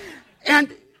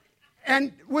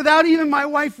 And without even my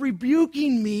wife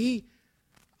rebuking me,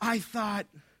 I thought,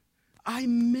 I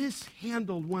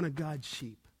mishandled one of God's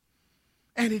sheep.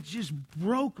 And it just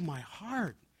broke my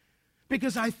heart.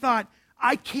 Because I thought,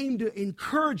 I came to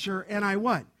encourage her, and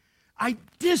I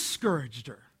discouraged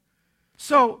her.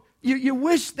 So you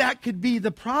wish that could be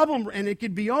the problem and it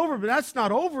could be over, but that's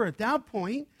not over at that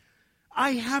point.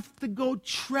 I have to go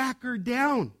track her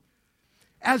down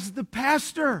as the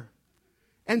pastor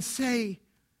and say,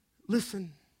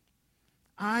 listen,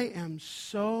 I am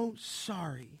so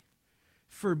sorry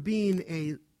for being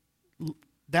is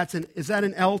that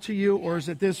an L to you, or is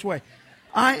it this way?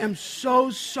 I am so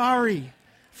sorry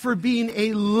for being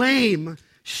a lame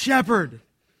shepherd.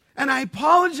 And I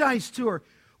apologized to her.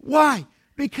 Why?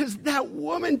 Because that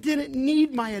woman didn't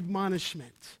need my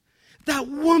admonishment. That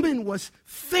woman was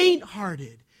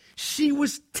faint-hearted. She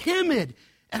was timid,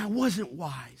 and I wasn't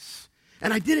wise.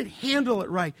 And I didn't handle it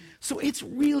right. So it's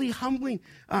really humbling.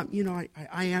 I'm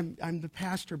the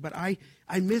pastor, but I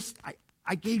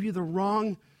gave you the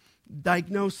wrong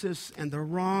diagnosis and the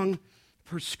wrong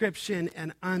prescription,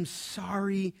 and I'm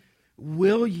sorry.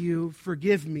 Will you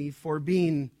forgive me for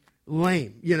being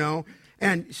lame,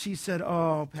 And she said,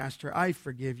 oh, Pastor, I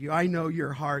forgive you. I know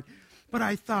your heart. But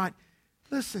I thought,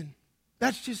 listen,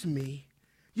 that's just me.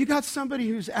 You got somebody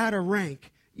who's out of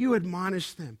rank. You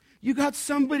admonish them. You got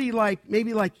somebody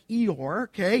maybe like Eeyore,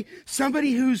 okay?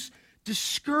 Somebody who's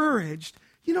discouraged.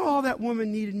 All that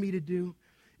woman needed me to do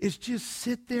is just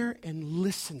sit there and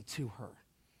listen to her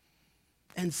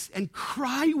and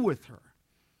cry with her.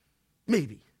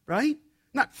 Maybe, right?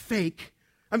 Not fake.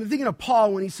 I'm thinking of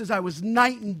Paul when he says, I was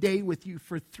night and day with you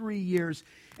for 3 years,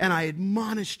 and I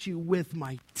admonished you with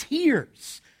my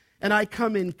tears, and I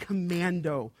come in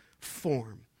commando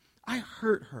form. I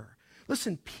hurt her.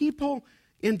 Listen, people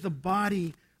in the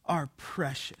body are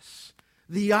precious.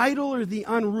 The idle or the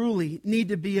unruly need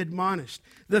to be admonished.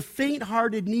 The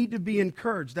faint-hearted need to be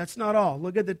encouraged. That's not all.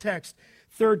 Look at the text.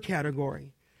 Third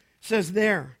category. It says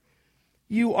there,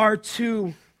 you are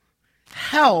to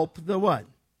help the what?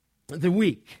 The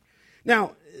weak.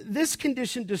 Now, this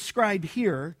condition described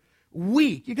here,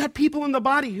 weak. You got people in the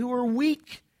body who are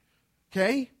weak,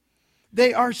 okay?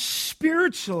 They are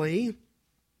spiritually,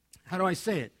 how do I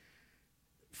say it?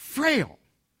 Frail.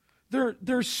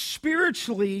 They're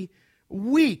spiritually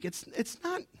weak. It's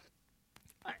not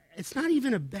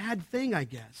even a bad thing, I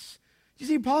guess. You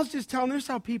see, Paul's just telling us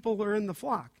how people are in the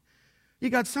flock. You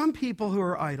got some people who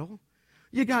are idle.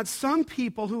 You got some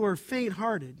people who are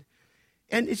faint-hearted.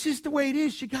 And it's just the way it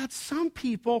is. You got some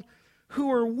people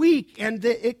who are weak, and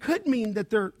it could mean that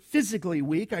they're physically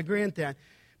weak, I grant that.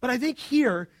 But I think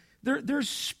here, they're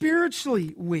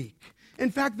spiritually weak. In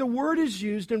fact, the word is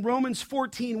used in Romans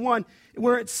 14:1,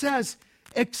 where it says,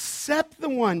 except the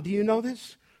one, do you know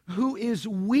this? Who is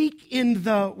weak in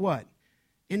the what?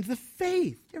 In the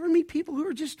faith. You ever meet people who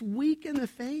are just weak in the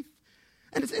faith?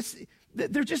 And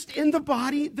they're just in the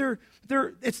body.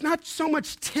 It's not so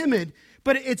much timid,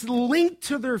 but it's linked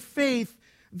to their faith.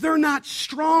 They're not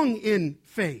strong in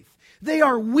faith. They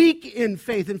are weak in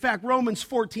faith. In fact, Romans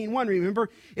 14:1, remember,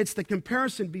 it's the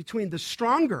comparison between the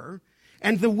stronger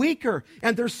and the weaker.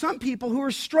 And there's some people who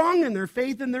are strong in their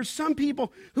faith, and there's some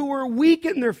people who are weak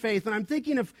in their faith. And I'm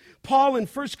thinking of Paul in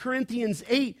 1 Corinthians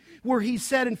 8, where he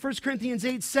said in 1 Corinthians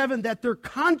 8:7 that their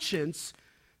conscience,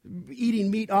 eating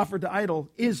meat offered to idol,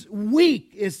 is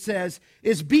weak, it says,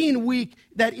 is being weak,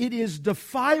 that it is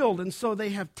defiled. And so they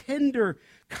have tender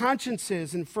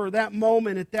consciences. And for that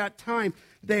moment, at that time,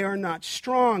 they are not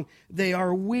strong. They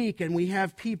are weak. And we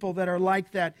have people that are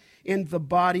like that in the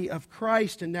body of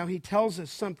Christ. And now he tells us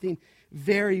something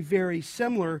very, very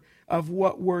similar of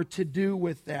what we're to do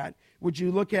with that. Would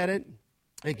you look at it?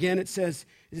 Again, it says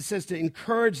to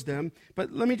encourage them.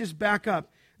 But let me just back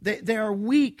up. They are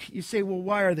weak. You say, well,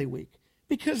 why are they weak?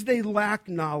 Because they lack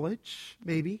knowledge,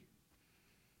 maybe.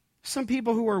 Some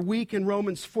people who are weak in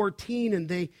Romans 14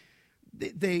 and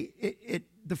it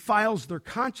defiles their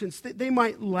conscience, they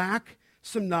might lack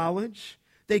some knowledge.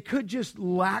 They could just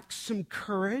lack some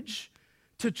courage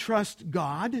to trust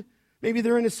God. Maybe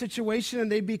they're in a situation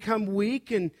and they become weak,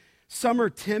 and some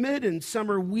are timid and some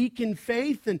are weak in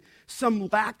faith, and some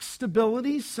lack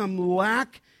stability, some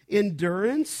lack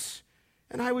endurance.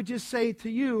 And I would just say to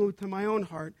you, to my own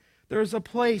heart, there is a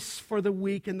place for the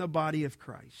weak in the body of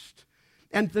Christ.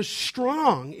 And the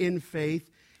strong in faith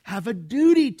have a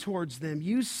duty towards them.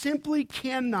 You simply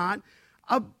cannot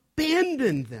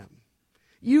abandon them.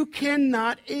 You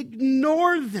cannot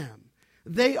ignore them.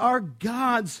 They are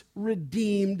God's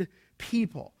redeemed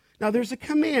people. Now there's a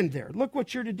command there. Look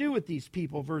what you're to do with these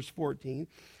people, verse 14.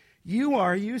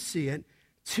 You see it,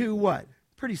 to what?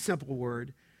 Pretty simple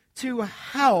word. To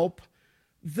help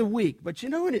the weak. But you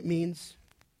know what it means?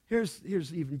 Here's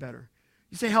even better.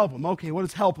 You say help them. Okay, what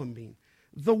does help them mean?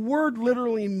 The word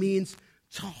literally means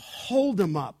to hold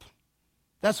them up.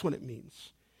 That's what it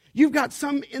means. You've got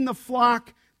some in the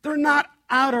flock. They're not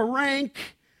out of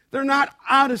rank. They're not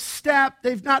out of step.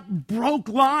 They've not broke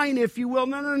line, if you will.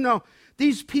 No.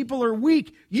 These people are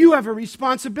weak. You have a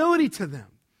responsibility to them.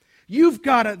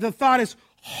 The thought is,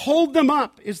 hold them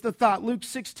up, is the thought. Luke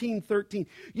 16:13.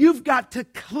 You've got to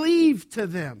cleave to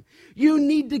them. You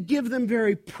need to give them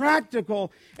very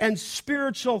practical and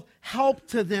spiritual help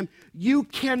to them. You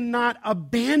cannot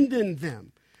abandon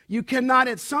them. You cannot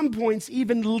at some points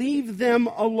even leave them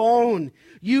alone.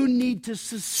 You need to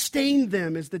sustain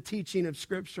them, is the teaching of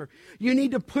Scripture. You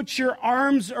need to put your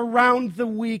arms around the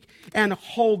weak and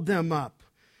hold them up.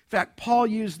 In fact, Paul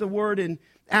used the word in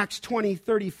Acts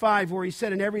 20:35, where he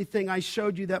said, in everything I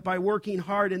showed you that by working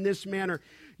hard in this manner,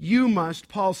 you must,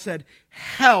 Paul said,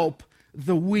 help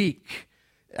the weak.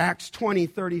 Acts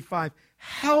 20:35,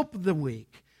 help the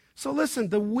weak. So listen,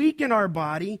 the weak in our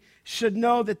body should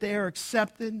know that they are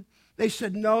accepted. They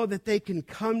should know that they can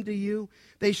come to you.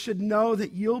 They should know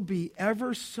that you'll be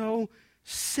ever so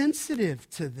sensitive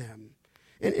to them.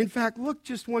 And in fact, look,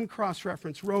 just one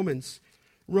cross-reference, Romans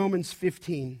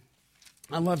 15.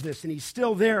 I love this. And he's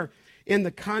still there in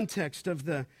the context of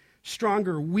the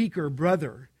stronger, weaker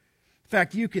brother. In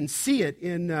fact, you can see it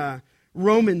in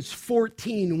Romans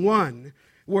 14:1,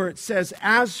 where it says,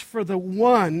 as for the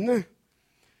one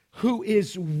who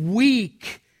is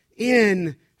weak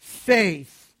in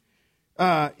faith,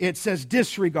 it says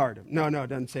disregard him. No, it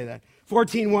doesn't say that.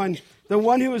 14:1, the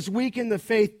one who is weak in the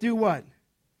faith, do what?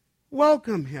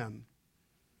 Welcome him.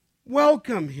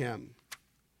 Welcome him.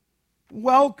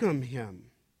 Welcome him.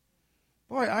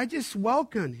 Boy, I just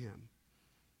welcome him.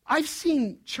 I've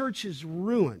seen churches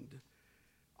ruined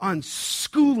on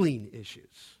schooling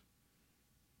issues.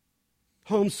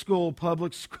 Homeschool,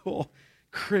 public school,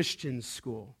 Christian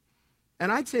school.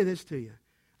 And I'd say this to you.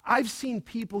 I've seen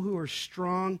people who are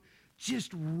strong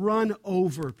just run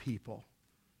over people.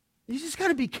 You just got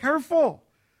to be careful.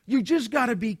 You just got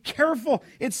to be careful.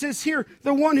 It says here,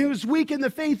 the one who is weak in the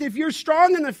faith, if you're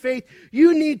strong in the faith,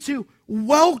 you need to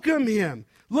welcome him.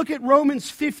 Look at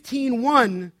Romans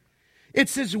 15:1. It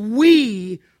says,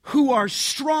 we who are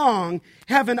strong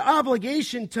have an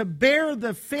obligation to bear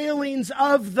the failings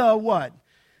of the what?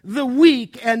 The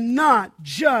weak, and not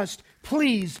just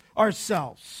please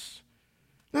ourselves.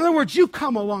 In other words, you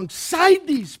come alongside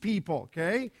these people,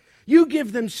 okay? You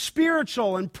give them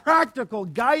spiritual and practical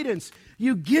guidance.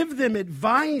 You give them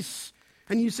advice.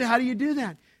 And you say, how do you do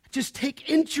that? Just take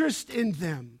interest in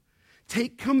them.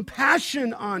 Take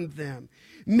compassion on them.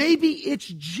 Maybe it's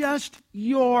just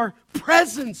your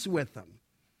presence with them.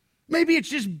 Maybe it's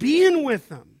just being with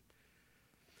them.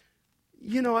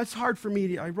 You know, it's hard for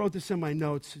me I wrote this in my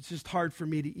notes. It's just hard for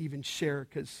me to even share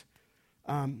because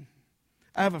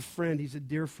I have a friend, he's a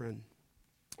dear friend,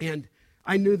 and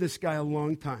I knew this guy a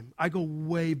long time. I go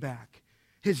way back.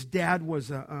 His dad was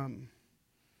an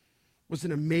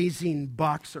amazing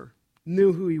boxer.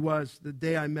 Knew who he was the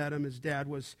day I met him. His dad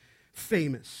was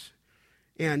famous.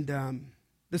 And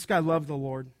this guy loved the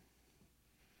Lord.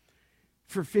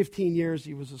 For 15 years,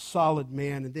 he was a solid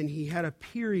man. And then he had a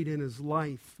period in his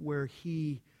life where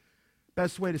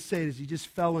best way to say it is he just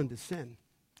fell into sin.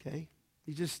 Okay?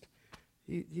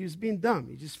 He was being dumb.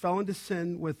 He just fell into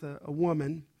sin with a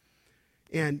woman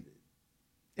and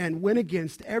went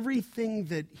against everything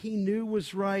that he knew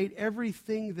was right,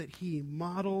 everything that he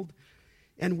modeled.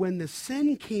 And when the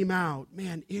sin came out,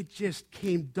 man, it just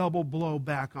came double blow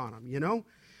back on him, you know?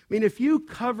 I mean, if you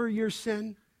cover your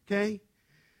sin, okay,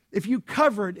 if you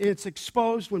cover it and it's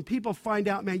exposed, when people find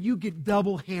out, man, you get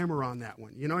double hammer on that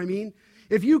one, you know what I mean?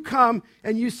 If you come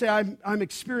and you say, I'm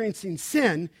experiencing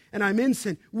sin and I'm in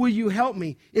sin, will you help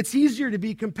me? It's easier to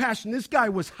be compassionate. This guy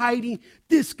was hiding.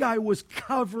 This guy was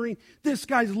covering. This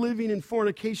guy's living in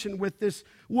fornication with this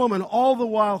woman, all the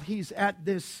while he's at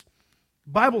this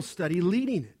Bible study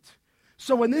leading it.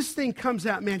 So when this thing comes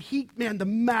out, man, the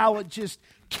mallet just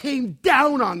came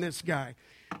down on this guy.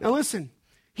 Now listen,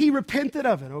 he repented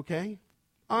of it, okay?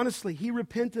 Honestly, he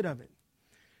repented of it.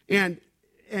 And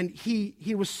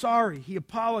he was sorry. He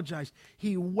apologized.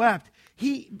 He wept.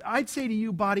 I'd say to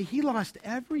you, body, he lost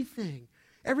everything.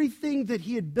 Everything that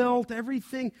he had built,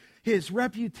 everything, his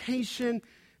reputation.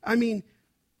 I mean,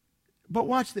 but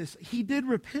watch this. He did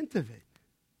repent of it.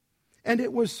 And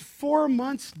it was 4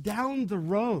 months down the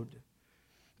road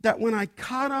that when I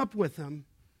caught up with him,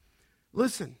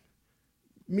 listen,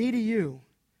 me to you,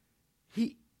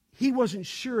 he wasn't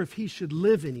sure if he should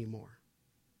live anymore.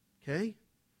 Okay?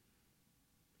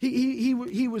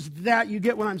 He was that, you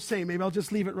get what I'm saying. Maybe I'll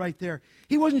just leave it right there.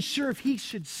 He wasn't sure if he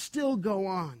should still go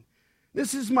on.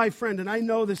 This is my friend, and I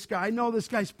know this guy. I know this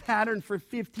guy's pattern for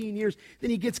 15 years. Then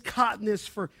he gets caught in this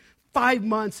for 5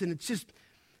 months, and it's just,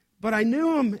 but I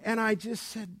knew him, and I just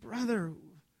said, brother,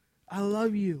 I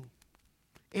love you.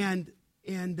 And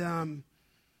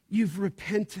you've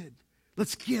repented.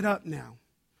 Let's get up now.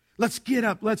 Let's get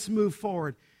up. Let's move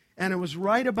forward. And it was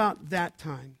right about that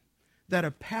time that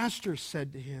a pastor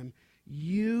said to him,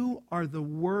 you are the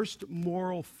worst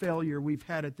moral failure we've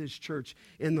had at this church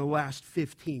in the last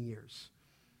 15 years.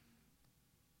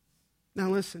 Now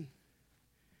listen,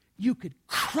 you could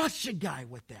crush a guy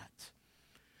with that.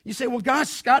 You say, well, gosh,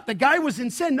 Scott, the guy was in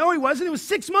sin. No, he wasn't. It was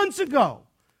 6 months ago.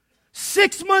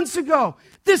 6 months ago.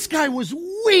 This guy was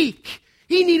weak.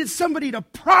 He needed somebody to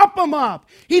prop him up.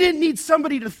 He didn't need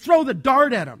somebody to throw the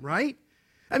dart at him, right?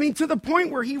 I mean, to the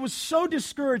point where he was so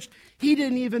discouraged, he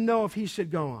didn't even know if he should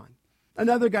go on.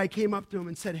 Another guy came up to him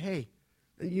and said, hey,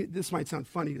 this might sound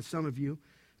funny to some of you,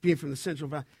 being from the Central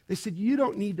Valley. They said, you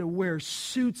don't need to wear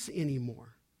suits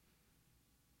anymore.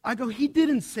 I go, he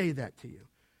didn't say that to you.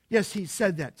 Yes, he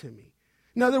said that to me.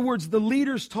 In other words, the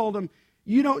leaders told him,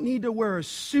 you don't need to wear a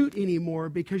suit anymore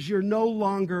because you're no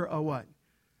longer a what?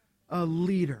 A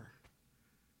leader.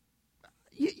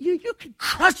 You could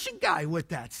crush a guy with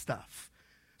that stuff.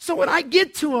 So when I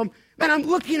get to him, man, I'm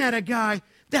looking at a guy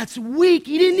that's weak.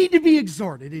 He didn't need to be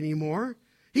exhorted anymore.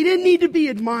 He didn't need to be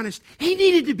admonished. He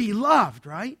needed to be loved,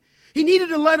 right? He needed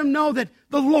to let him know that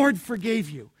the Lord forgave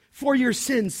you for your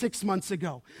sins 6 months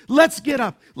ago. Let's get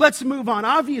up. Let's move on.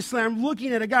 Obviously, I'm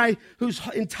looking at a guy whose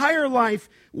entire life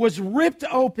was ripped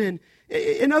open.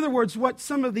 In other words, what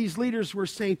some of these leaders were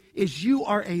saying is, you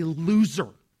are a loser.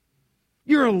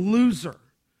 You're a loser.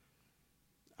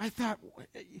 I thought,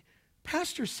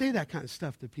 pastors say that kind of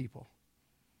stuff to people.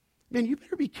 Man, you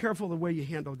better be careful the way you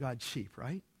handle God's sheep,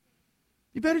 right?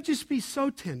 You better just be so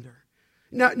tender.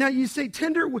 Now you say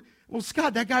tender, well,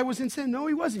 Scott, that guy was in sin. No,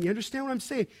 he wasn't. You understand what I'm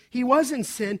saying? He was in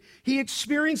sin. He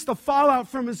experienced the fallout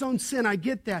from his own sin. I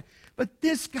get that. But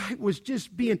this guy was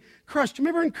just being crushed.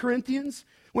 Remember in Corinthians,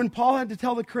 when Paul had to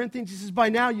tell the Corinthians, he says, by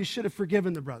now you should have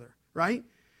forgiven the brother, right?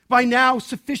 By now,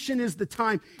 sufficient is the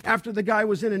time. After the guy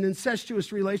was in an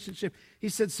incestuous relationship, he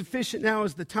said, sufficient now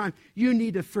is the time. You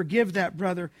need to forgive that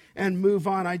brother and move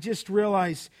on. I just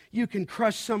realized you can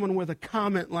crush someone with a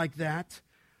comment like that.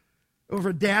 Over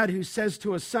a dad who says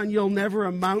to a son, you'll never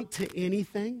amount to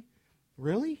anything.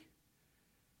 Really?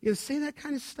 You say that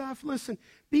kind of stuff? Listen,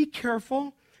 be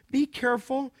careful. Be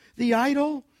careful. The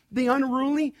idle, the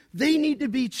unruly, they need to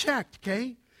be checked,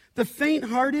 okay? The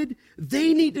faint-hearted,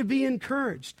 they need to be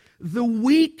encouraged. The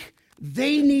weak,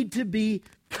 they need to be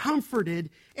comforted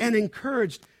and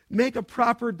encouraged. Make a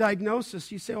proper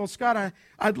diagnosis. You say, well, Scott,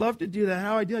 I'd love to do that.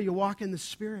 How do I do? You walk in the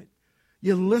Spirit.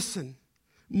 You listen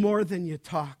more than you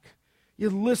talk. You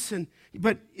listen.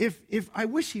 But if I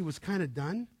wish he was kind of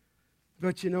done,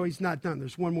 but he's not done.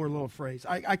 There's one more little phrase.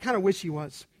 I kind of wish he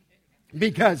was,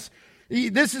 because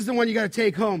this is the one you got to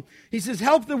take home. He says,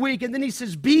 help the weak, and then he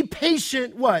says, be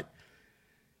patient, what?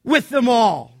 With them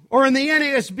all. Or in the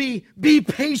NASB, be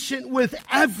patient with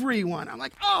everyone. I'm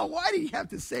like, oh, why do you have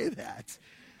to say that?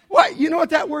 What? You know what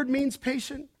that word means,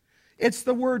 patient? It's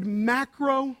the word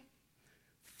macrothumia.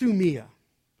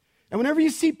 And whenever you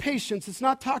see patience, it's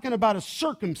not talking about a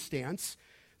circumstance.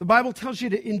 The Bible tells you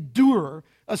to endure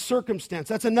a circumstance.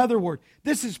 That's another word.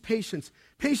 This is patience.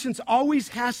 Patience always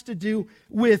has to do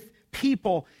with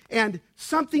people. And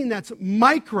something that's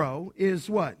micro is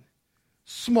what?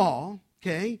 Small,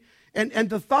 okay? And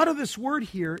the thought of this word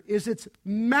here is it's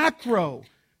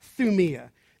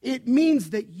macrothumia. It means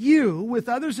that you, with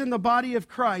others in the body of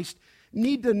Christ,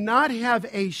 need to not have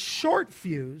a short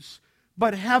fuse,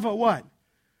 but have a what?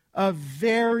 A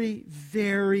very,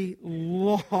 very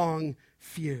long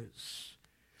fuse.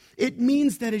 It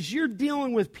means that as you're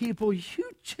dealing with people,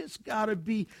 you just got to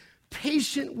be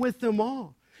patient with them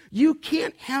all. You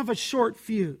can't have a short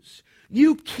fuse.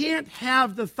 You can't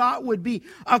have, the thought would be,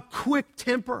 a quick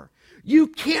temper.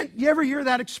 You ever hear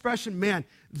that expression? Man,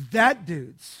 that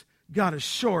dude's got a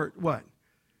short, what?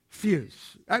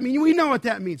 Fuse. I mean, we know what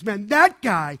that means. Man, that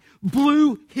guy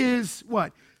blew his,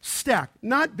 what? Stack.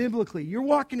 Not biblically. You're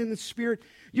walking in the Spirit.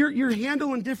 You're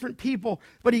handling different people.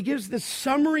 But he gives this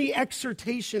summary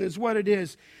exhortation is what it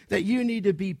is, that you need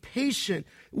to be patient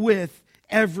with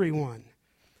everyone.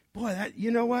 Boy,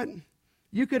 you know what?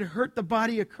 You could hurt the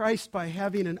body of Christ by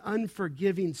having an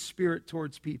unforgiving spirit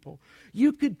towards people.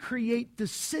 You could create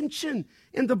dissension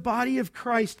in the body of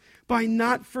Christ by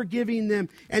not forgiving them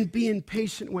and being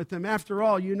patient with them. After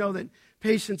all, you know that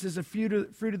patience is a fruit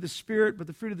of the Spirit, but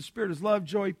the fruit of the Spirit is love,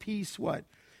 joy, peace, what?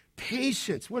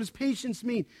 Patience. What does patience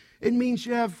mean? It means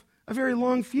you have a very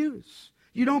long fuse.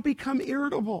 You don't become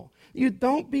irritable. You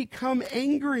don't become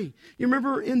angry. You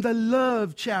remember in the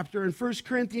love chapter in 1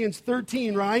 Corinthians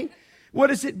 13, right? What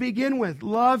does it begin with?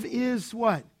 Love is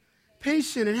what?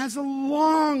 Patient. It has a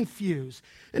long fuse.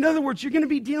 In other words, you're going to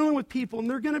be dealing with people, and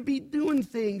they're going to be doing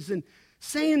things and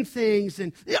saying things,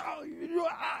 and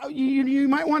you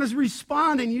might want to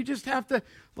respond, and you just have to,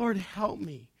 Lord, help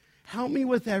me. Help me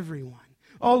with everyone.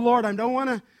 Oh, Lord, I don't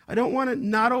want to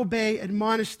not obey,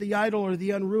 admonish the idle or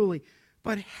the unruly,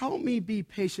 but help me be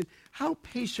patient. How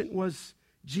patient was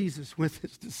Jesus with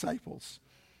his disciples?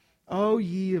 Oh,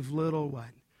 ye of little what?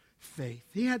 Faith.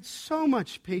 He had so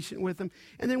much patience with them.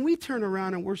 And then we turn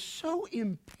around and we're so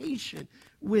impatient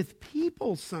with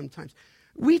people sometimes.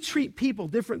 We treat people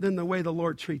different than the way the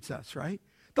Lord treats us, right?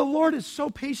 The Lord is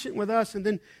so patient with us, and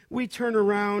then we turn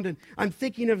around, and I'm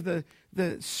thinking of the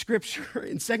scripture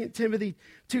in 2 Timothy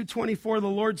 2:24, the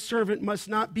Lord's servant must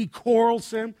not be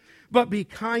quarrelsome, but be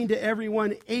kind to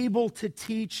everyone, able to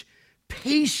teach,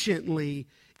 patiently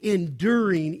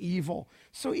enduring evil.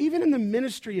 So even in the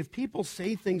ministry, if people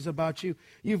say things about you,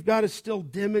 you've got to still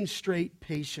demonstrate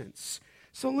patience.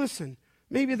 So listen,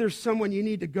 maybe there's someone you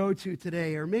need to go to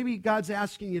today, or maybe God's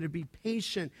asking you to be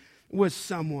patient with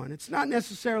someone. It's not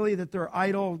necessarily that they're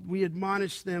idle. We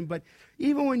admonish them, but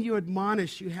even when you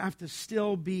admonish, you have to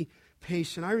still be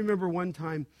patient. I remember one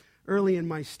time early in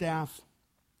my staff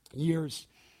years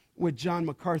with John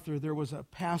MacArthur, there was a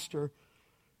pastor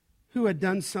who had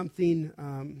done something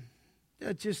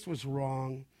that just was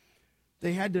wrong.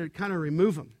 They had to kind of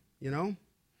remove him,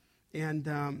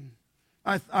 And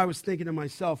I was thinking to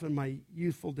myself in my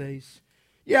youthful days,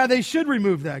 yeah, they should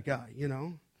remove that guy,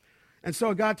 And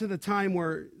so it got to the time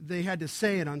where they had to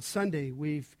say it on Sunday.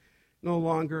 We've no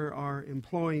longer are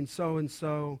employing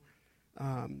so-and-so.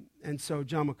 And so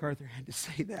John MacArthur had to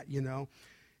say that,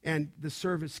 And the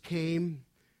service came,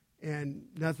 and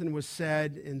nothing was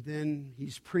said. And then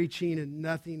he's preaching, and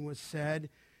nothing was said.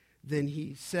 Then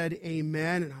he said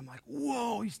amen, and I'm like,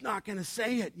 whoa, he's not going to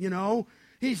say it,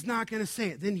 He's not going to say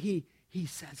it. Then he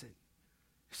says it.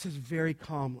 He says very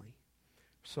calmly,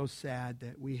 so sad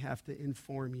that we have to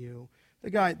inform you.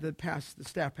 The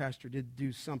staff pastor did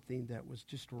do something that was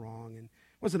just wrong, and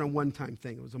it wasn't a one-time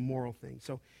thing. It was a moral thing.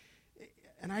 So,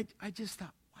 and I just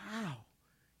thought, wow,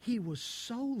 he was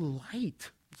so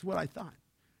light. That's what I thought.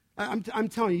 I'm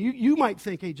telling you, you might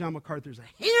think, hey, John MacArthur's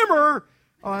a hammer.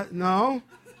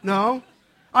 No.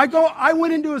 I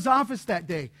went into his office that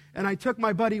day, and I took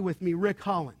my buddy with me, Rick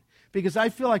Holland, because I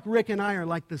feel like Rick and I are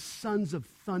like the sons of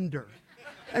thunder.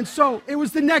 And so it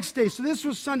was the next day. So this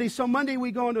was Sunday. So Monday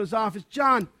we go into his office.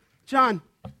 John,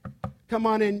 come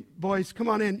on in, boys. Come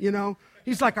on in,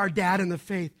 He's like our dad in the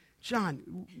faith.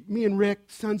 John, me and Rick,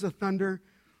 sons of thunder,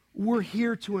 we're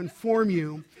here to inform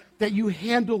you that you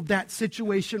handled that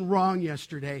situation wrong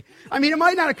yesterday. I mean, it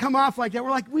might not have come off like that. We're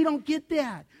like, we don't get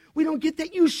that. We don't get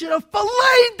that. You should have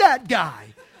filleted that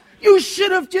guy. You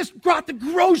should have just brought the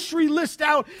grocery list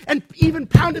out and even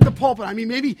pounded the pulpit. I mean,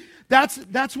 maybe that's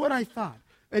what I thought.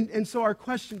 And so our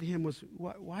question to him was,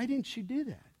 why didn't you do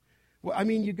that? Well, I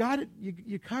mean, you got it.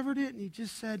 You covered it. And he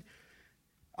just said,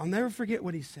 I'll never forget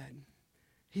what he said.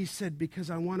 He said,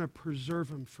 because I want to preserve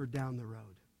him for down the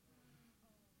road.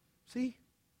 See?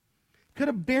 Could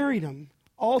have buried him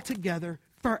altogether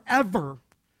forever.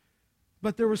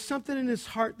 But there was something in his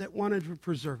heart that wanted to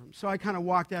preserve him. So I kind of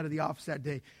walked out of the office that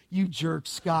day. You jerk,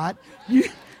 Scott. You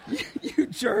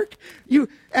jerk.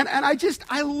 And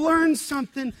I learned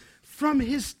something from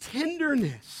his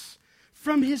tenderness.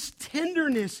 From his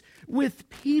tenderness with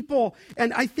people.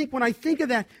 And I think when I think of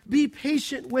that, be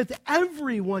patient with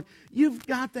everyone. You've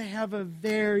got to have a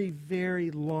very,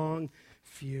 very long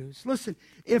fuse. Listen,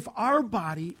 if our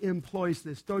body employs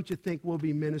this, don't you think we'll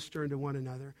be ministering to one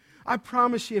another? I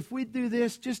promise you, if we do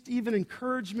this, just even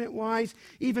encouragement-wise,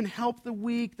 even help the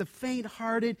weak, the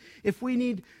faint-hearted, if we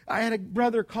need, I had a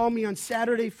brother call me on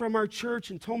Saturday from our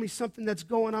church and told me something that's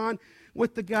going on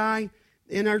with the guy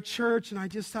in our church, and I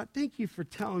just thought, thank you for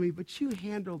telling me, but you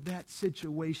handled that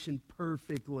situation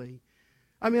perfectly.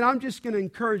 I mean, I'm just going to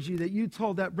encourage you that you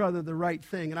told that brother the right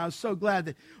thing, and I was so glad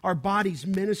that our bodies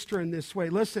minister in this way.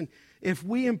 Listen, if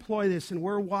we employ this and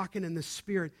we're walking in the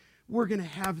Spirit, we're going to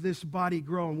have this body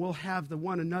grow, and we'll have the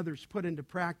one another's put into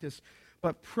practice.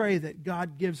 But pray that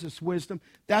God gives us wisdom.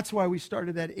 That's why we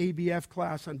started that ABF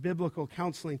class on biblical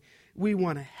counseling. We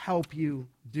want to help you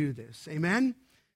do this. Amen?